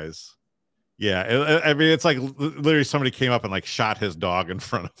cries. Yeah, I mean, it's like literally somebody came up and like shot his dog in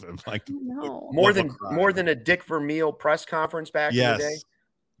front of him. Like, more than a Dick Vermeil press conference back in the day.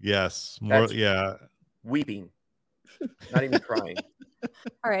 Yes, more. Weeping, not even crying.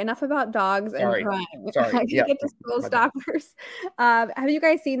 All right, enough about dogs and crying. Sorry, I can get to School Stoppers. Have you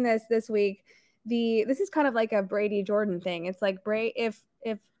guys seen this week? This is kind of like a Brady Jordan thing. It's like if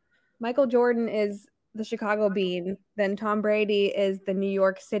Michael Jordan is the Chicago Bean, then Tom Brady is the New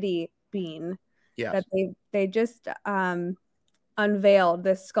York City Bean. Yes. That they just unveiled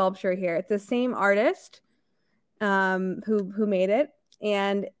this sculpture here. It's the same artist who made it,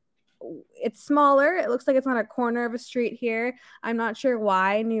 and it's smaller. It looks like it's on a corner of a street here. I'm not sure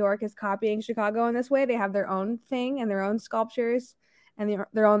why New York is copying Chicago in this way. They have their own thing and their own sculptures and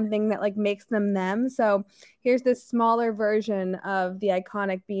their own thing that like makes them. So here's this smaller version of the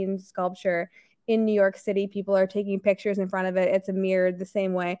iconic Bean sculpture in New York City. People are taking pictures in front of it. It's mirrored the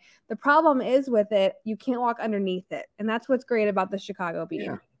same way. The problem is with it, you can't walk underneath it. And that's what's great about the Chicago Bean.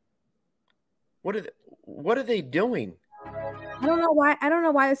 Yeah. What are they doing? I don't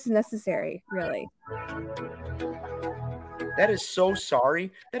know why this is necessary, really. That is so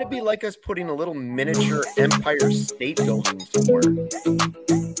sorry. That'd be like us putting a little miniature Empire State Building somewhere.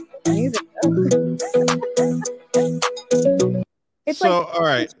 It's so, like all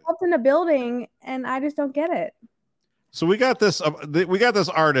right, it's up in a building, and I just don't get it. So we got this artist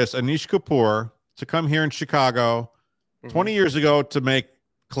Anish Kapoor to come here in Chicago 20 years ago to make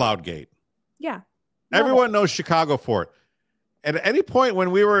Cloudgate. Yeah, everyone knows Chicago for it. At any point when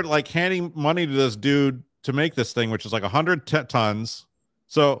we were like handing money to this dude to make this thing, which is like 100 tons.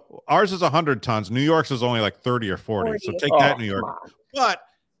 So ours is 100 tons. New York's is only like 30 or 40. So take that, New York. But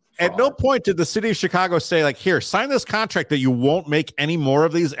at no point did the city of Chicago say like, here, sign this contract that you won't make any more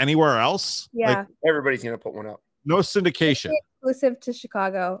of these anywhere else. Yeah. Like, everybody's going to put one up. No syndication. It's exclusive to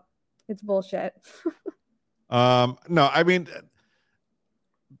Chicago. It's bullshit. No, I mean,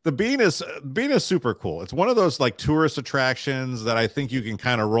 the Bean is super cool. It's one of those like tourist attractions that I think you can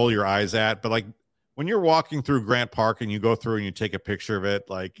kind of roll your eyes at. But like when you're walking through Grant Park and you go through and you take a picture of it,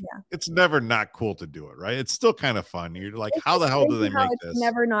 like it's never not cool to do it, right? It's still kind of fun. You're like, how the hell do they make this? It's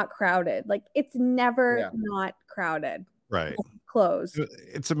never not crowded. Like it's never not crowded. Right. It's closed.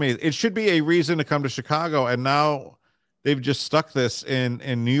 It's amazing. It should be a reason to come to Chicago. And now they've just stuck this in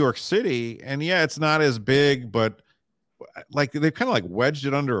New York City. And yeah, it's not as big, but like they kind of like wedged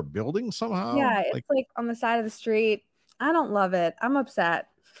it under a building somehow. Yeah, it's like on the side of the street. I don't love it. I'm upset.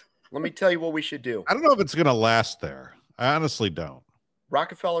 Let me tell you what we should do. I don't know if it's gonna last there. I honestly don't.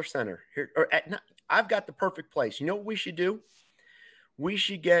 Rockefeller Center here, I've got the perfect place. You know what we should do? We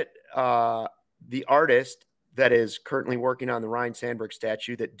should get the artist that is currently working on the Ryan Sandberg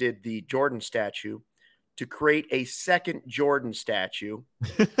statue that did the Jordan statue to create a second Jordan statue,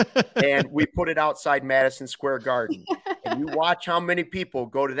 and we put it outside Madison Square Garden. And you watch how many people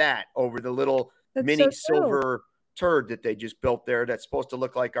go to that over the little mini silver turd that they just built there that's supposed to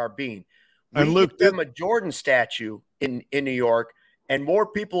look like our Bean. We and Luke, give them a Jordan statue in New York, and more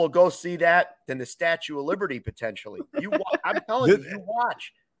people will go see that than the Statue of Liberty potentially. I'm telling you,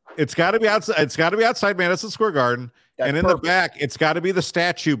 watch. It's got to be outside. It's got to be outside Madison Square Garden, and in the back, it's got to be the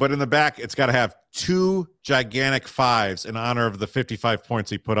statue. But in the back, it's got to have 2 gigantic 5s in honor of the 55 points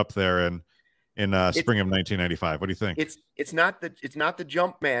he put up there in spring of 1995. What do you think? It's not the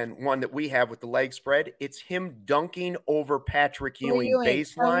jump man one that we have with the leg spread. It's him dunking over Patrick Ewing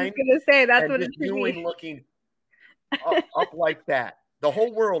baseline. I was going to say that's what it's Ewing looking up like that. The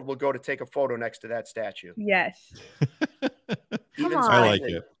whole world will go to take a photo next to that statue. Yes. Come on. I like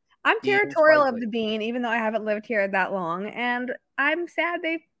it. I'm territorial of the Bean, even though I haven't lived here that long, and I'm sad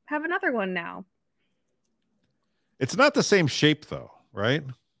they have another one now. It's not the same shape, though, right?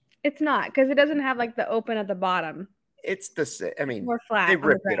 It's not, because it doesn't have like the open at the bottom. It's the same. I mean, more flat. They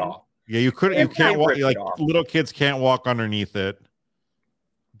ripped it off. Yeah, you can't walk. Like little kids can't walk underneath it.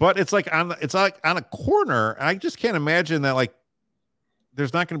 But it's like on a corner. I just can't imagine that like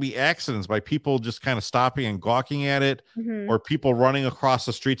there's not going to be accidents by people just kind of stopping and gawking at it, or people running across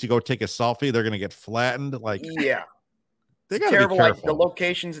the street to go take a selfie. They're going to get flattened. Like, yeah, they got to be careful. The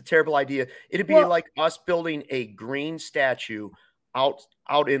location's a terrible idea. It'd be like us building a green statue out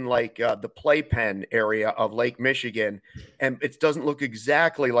in like the playpen area of Lake Michigan, and it doesn't look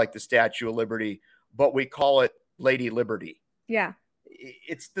exactly like the Statue of Liberty, but we call it Lady Liberty. Yeah,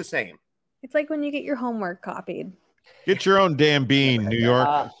 it's the same. It's like when you get your homework copied. Get your own damn Bean, New York.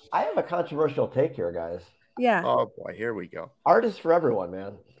 I have a controversial take here, guys. Yeah. Oh boy, here we go. Art is for everyone,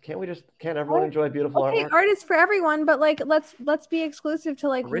 man. Can't everyone enjoy beautiful Okay, artwork? art is for everyone, but like let's be exclusive to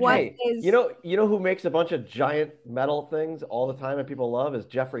like what Hey, is. you know who makes a bunch of giant metal things all the time and people love is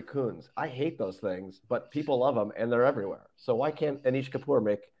Jeffrey Koons. I hate those things, but people love them and they're everywhere. So why can't Anish Kapoor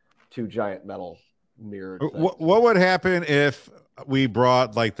make 2 giant metal mirrored things? What would happen if we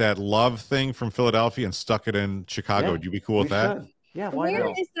brought like that love thing from Philadelphia and stuck it in Chicago? Yeah, Would you be cool with that? should. Yeah, why Where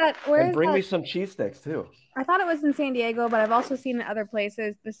not? is that? Where And is bring that? me some cheese sticks too. I thought it was in San Diego, but I've also seen it other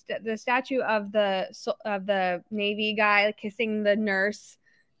places. The statue of the Navy guy like, kissing the nurse,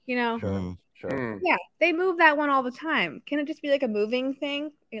 you know. Sure. Yeah, they move that one all the time. Can it just be like a moving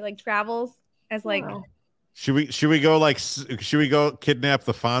thing? It like travels as like. Wow. Should we go kidnap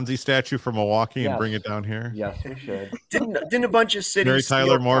the Fonzie statue from Milwaukee and bring it down here? Yes, we should. Didn't a bunch of cities Mary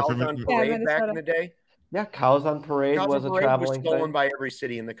Tyler steal Moore cows from on parade back in the day? Yeah, Cows on Parade Cows was on a Parade was traveling stolen thing. by every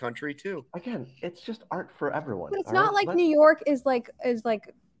city in the country too. Again, it's just art for everyone. But it's not like New York is like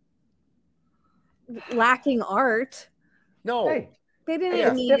lacking art. No, hey, they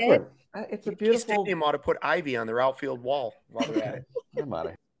didn't need different. it. It's a Yankee beautiful. Stadium ought to put ivy on their outfield wall while they're at it. I'm out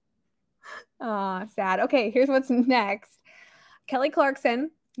of here. Aw, sad. Okay, here's what's next. Kelly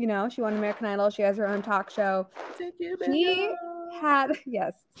Clarkson, you know, she won American Idol. She has her own talk show. She had,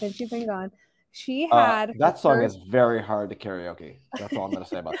 yes, since you've been gone, she had that song is very hard to karaoke. That's all I'm going to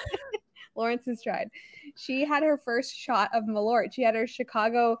say about it. Lawrence has tried. She had her first shot of Malort. She had her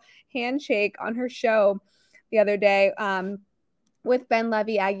Chicago handshake on her show the other day with Ben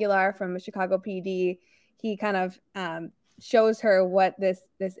Levy Aguilar from Chicago PD. He kind of shows her what this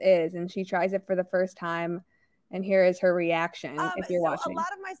is, and she tries it for the first time. And here is her reaction if you're watching. A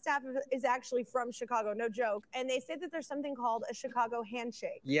lot of my staff is actually from Chicago, no joke. And they say that there's something called a Chicago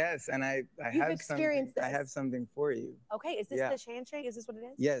handshake. Yes, and I have something for you. Okay, is this the handshake? Is this what it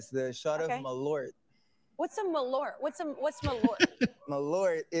is? Yes, the shot of Malort. What's a Malort? What's Malort?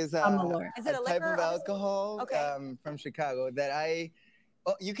 Malort is Malort. Is it a type liquor of alcohol from Chicago that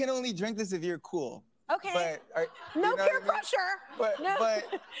you can only drink this if you're cool. Okay. But no peer pressure. But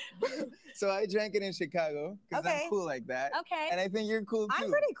so I drank it in Chicago because I'm cool like that. Okay. And I think you're cool too.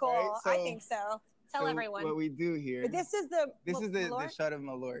 I'm pretty cool. Right? So, I think so. Tell everyone. What we do here. This is the shot of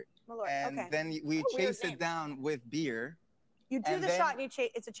Malort. Malort. And then we chase it down with beer. You do the shot and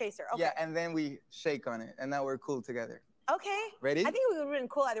it's a chaser. Okay. Yeah, and then we shake on it, and now we're cool together. Okay. Ready? I think we would have been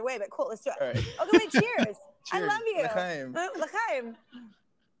cool either way, but cool. Let's do it. All right. Okay, wait, cheers. I Cheers. love you. L'chaim. L'chaim.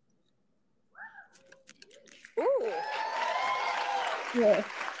 Ooh. Yeah.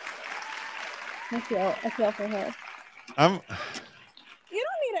 I feel for her. You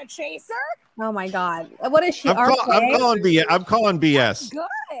don't need a chaser. Oh my God. What is she? I'm calling BS.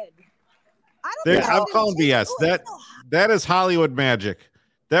 Good. I'm calling BS. That is Hollywood magic.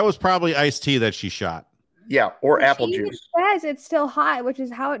 That was probably iced tea that she shot. Yeah, or apple juice. Says it's still hot, which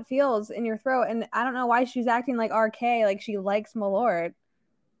is how it feels in your throat. And I don't know why she's acting like RK, like she likes Malort.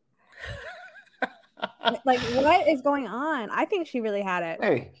 Like, what is going on? I think she really had it.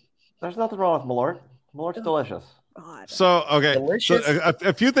 Hey, there's nothing wrong with Malort. Malort's delicious. God. So okay, delicious. So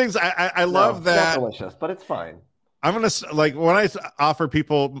a few things. I love that. It's not delicious, but it's fine. I'm gonna like when I offer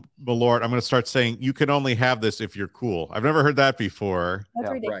people Malort, I'm gonna start saying you can only have this if you're cool. I've never heard that before.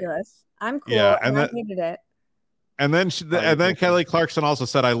 That's ridiculous. Right. I'm cool. Yeah, and I hated it. And then Kelly Clarkson also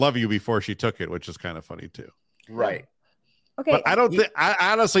said "I love you" before she took it, which is kind of funny too. Right. Okay. But I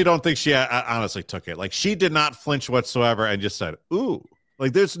honestly don't think she honestly took it. Like she did not flinch whatsoever and just said, "Ooh."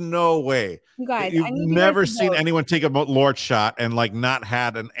 Like there's no way. You guys, you've never seen anyone take a Malort shot and like not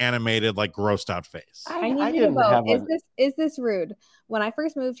had an animated, like grossed out face. I need you to vote. Is this rude? When I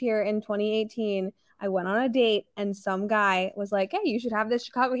first moved here in 2018, I went on a date and some guy was like, "Hey, you should have this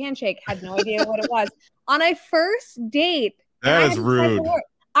Chicago handshake." Had no idea what it was. On a first date. That is rude.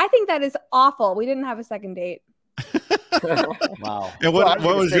 I think that is awful. We didn't have a second date. Wow. And what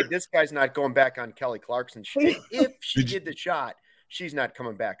was this guy's not going back on Kelly Clarkson's shit. If she did the shot, she's not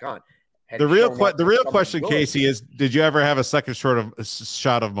coming back on. The real question, Casey, is: did you ever have a second shot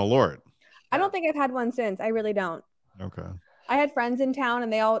of Malort? I don't think I've had one since. I really don't. Okay. I had friends in town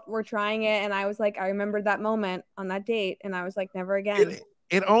and they all were trying it, and I was like, I remembered that moment on that date, and I was like, never again.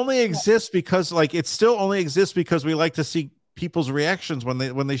 It only exists because, like, it still only exists because we like to see people's reactions when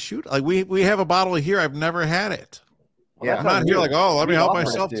they shoot. Like we have a bottle here. I've never had it. Well, I'm not here like, oh, let me help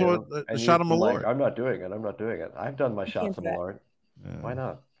myself to a shot of Malort. Like, I'm not doing it. I've done my shots of Malort. Yeah. Why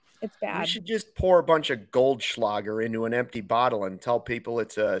not? It's bad. You should just pour a bunch of Goldschlager into an empty bottle and tell people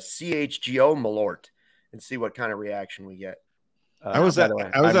it's a CHGO Malort and see what kind of reaction we get. I was at a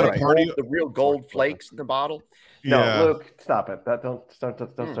party. The real gold flakes in the bottle. No, Luke, stop it. Don't start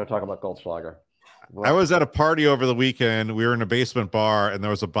talking about Goldschlager. I was at a party over the weekend. We were in a basement bar, and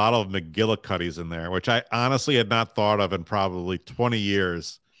there was a bottle of McGillicuddy's in there, which I honestly had not thought of in probably 20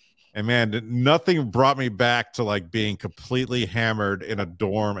 years. And man, nothing brought me back to like being completely hammered in a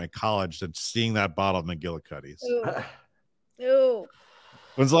dorm at college than seeing that bottle of McGillicuddy's. Ooh.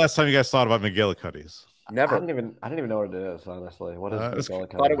 When's the last time you guys thought about McGillicuddy's? Never. I didn't even know what it is, honestly. What is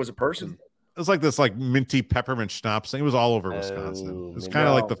McGillicuddy? Thought it was a person. It was like this like minty peppermint schnapps thing. It was all over Wisconsin. It was kind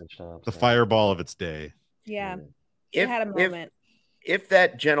of like the fireball of its day. Yeah. It had a moment. If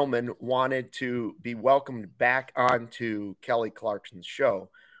that gentleman wanted to be welcomed back onto Kelly Clarkson's show,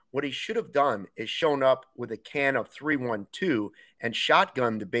 what he should have done is shown up with a can of 312 and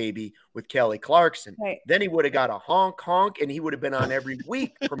shotgunned the baby with Kelly Clarkson. Right. Then he would have got a honk, and he would have been on every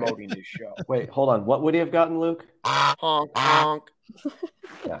week promoting his show. Wait, hold on. What would he have gotten, Luke? Honk.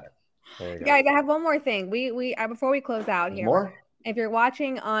 Got it. There you go. Guys, I have one more thing. We before we close out here. More? If you're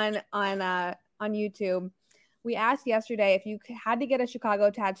watching on YouTube, we asked yesterday if you had to get a Chicago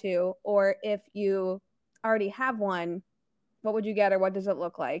tattoo or if you already have one, what would you get or what does it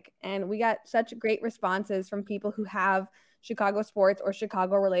look like? And we got such great responses from people who have Chicago sports or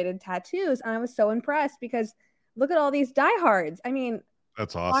Chicago related tattoos. And I was so impressed because look at all these diehards. I mean,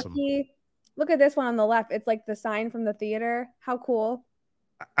 that's awesome. Hockey, look at this one on the left. It's like the sign from the theater. How cool.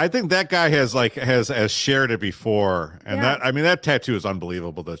 I think that guy has shared it before. And that tattoo is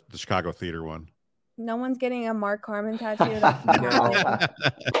unbelievable. The Chicago theater one. No one's getting a Mark Carman tattoo.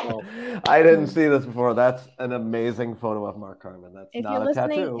 I didn't see this before. That's an amazing photo of Mark Carman. That's not a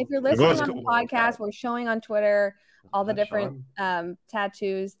tattoo. If you're listening on the podcast, we're showing on Twitter all the different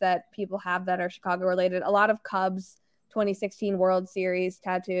tattoos that people have that are Chicago related. A lot of Cubs 2016 World Series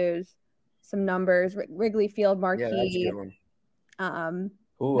tattoos, some numbers, Wrigley Field marquee. Yeah, that's a good one.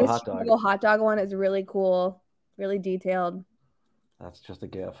 This hot dog. Hot dog one is really cool, really detailed. That's just a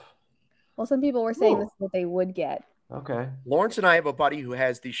GIF. Well, some people were saying this is what they would get. Okay. Lawrence and I have a buddy who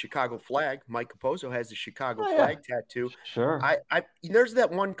has the Chicago flag. Mike Capozzo has the Chicago flag tattoo. Sure. There's that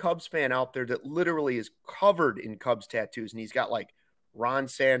one Cubs fan out there that literally is covered in Cubs tattoos, and he's got like Ron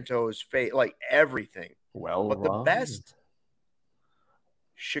Santos' face, like everything. But the best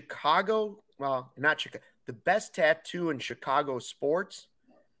the best tattoo in Chicago sports,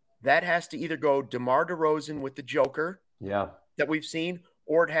 that has to either go DeMar DeRozan with the Joker. Yeah. That we've seen.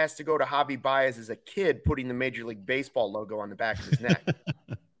 Or it has to go to Javi Baez as a kid putting the Major League Baseball logo on the back of his neck.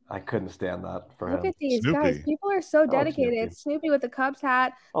 I couldn't stand that for him. Look at these guys. People are so dedicated. It's Snoopy with the Cubs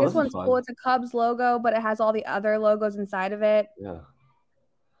hat. This one's cool. It's a Cubs logo, but it has all the other logos inside of it. Yeah.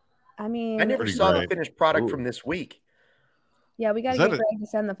 I mean, I never saw the finished product from this week. Yeah, we got to get Greg to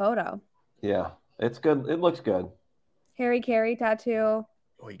send the photo. Yeah, it's good. It looks good. Harry Carey tattoo.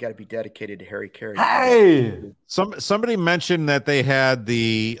 Oh, you got to be dedicated to Harry Carey. Hey, somebody mentioned that they had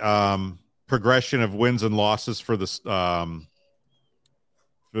the progression of wins and losses for the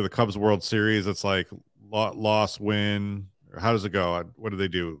Cubs World Series. It's like loss, win. Or how does it go? What do they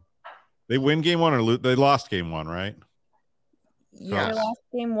do? They win game one or they lost game one, right? Yeah, they lost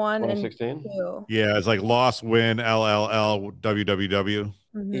game one and 2016. Yeah, it's like loss, win, LLL, WWW.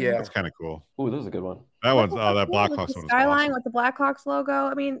 Mm-hmm. Yeah, that's kind of cool. Ooh, this is a good one. That one's that Blackhawks one. Skyline awesome. with the Blackhawks logo.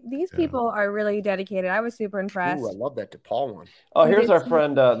 I mean, these people are really dedicated. I was super impressed. Ooh, I love that DePaul one. Oh, here's our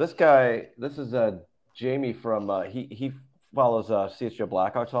friend. This guy. This is Jamie from. He follows CHGO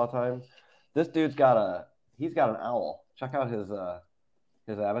Blackhawks all the time. This dude's got an owl. Check out his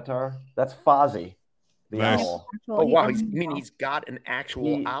avatar. That's Fozzie, the owl. Oh wow! He's got an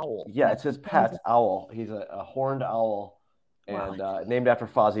actual owl. Yeah, it's his pet owl. He's a horned owl, and named after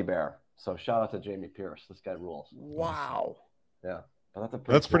Fozzie Bear. So shout out to Jamie Pierce. This guy rules. Wow. Yeah.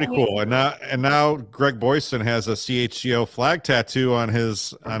 That's pretty cool. And now Greg Boyson has a CHGO flag tattoo on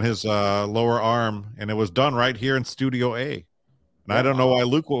his lower arm, and it was done right here in Studio A. And I don't know why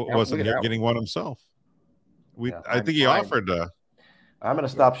Luke wasn't getting one himself. I think he offered to. I'm going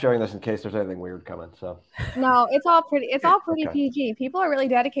to stop sharing this in case there's anything weird coming. So no, it's all pretty PG. People are really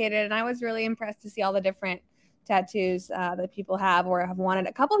dedicated, and I was really impressed to see all the different tattoos that people have or have wanted.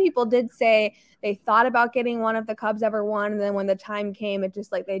 A couple people did say they thought about getting one if the Cubs ever won, and then when the time came, it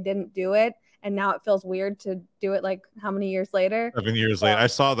just like they didn't do it, and now it feels weird to do it like how many years later? 7 years later. I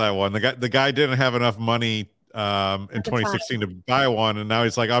saw that one. The guy didn't have enough money in 2016 to buy one, and now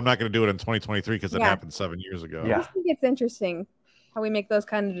he's like, I'm not going to do it in 2023 because it happened 7 years ago. I think it's interesting how we make those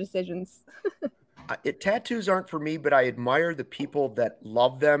kind of decisions. Tattoos aren't for me, but I admire the people that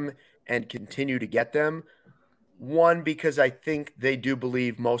love them and continue to get them. One, because I think they do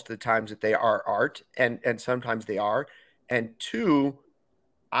believe most of the times that they are art, and sometimes they are. And two,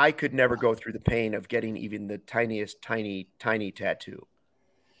 I could never go through the pain of getting even the tiniest, tiny tattoo.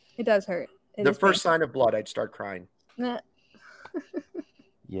 It does hurt. The first sign of blood, I'd start crying. Nah.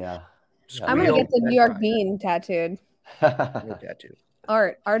 Yeah. I'm gonna get the New York Bean tattooed. No tattoo.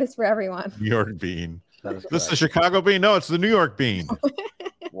 Art is for everyone. New York Bean. That is this the Chicago Bean? No, it's the New York Bean.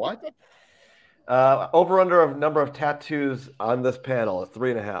 What? Over under of number of tattoos on this panel is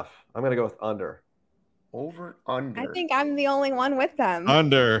 3.5. I'm gonna go with under. Over under. I think I'm the only one with them.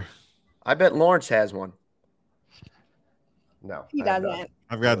 Under. I bet Lawrence has one. No, he doesn't.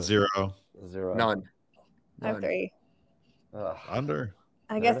 I've got 0. None. I have 3. Under.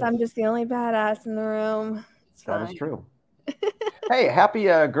 I guess I'm just the only badass in the room. It's fine. That is true. Hey, happy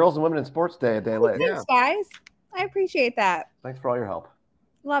Girls and Women in Sports Day a day late. Thanks, guys. I appreciate that. Thanks for all your help.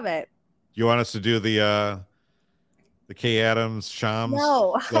 Love it. You want us to do the Kay Adams Shams?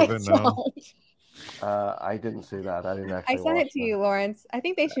 No, I don't. I didn't see that. I didn't actually. I sent it to you, Lawrence. I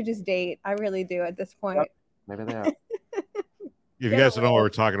think they should just date. I really do at this point. Yep. Maybe they are. If you guys don't know what we're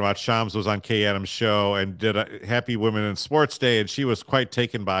talking about, Shams was on Kay Adams' show and did a Happy Women in Sports Day, and she was quite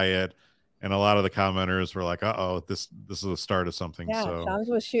taken by it. And a lot of the commenters were like, "Uh-oh, this is the start of something." Yeah, so Shams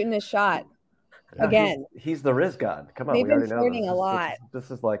was shooting his shot Yeah, again. He's the Riz God. Come on, They've we been already know flirting this. a lot. This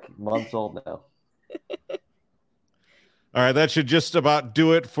is like months old now. All right, that should just about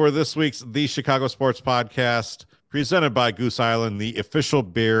do it for this week's The Chicago Sports Podcast, presented by Goose Island, the official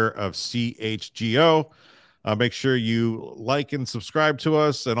beer of CHGO. Make sure you like and subscribe to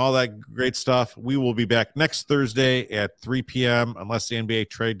us and all that great stuff. We will be back next Thursday at 3 p.m. Unless the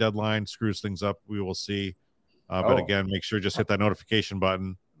NBA trade deadline screws things up, we will see. But again, make sure just hit that notification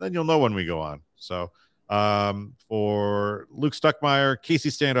button. Then you'll know when we go on. So for Luke Stuckmeyer, Casey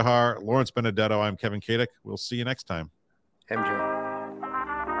Standahar, Lawrence Benedetto, I'm Kevin Kadick. We'll see you next time. MJ.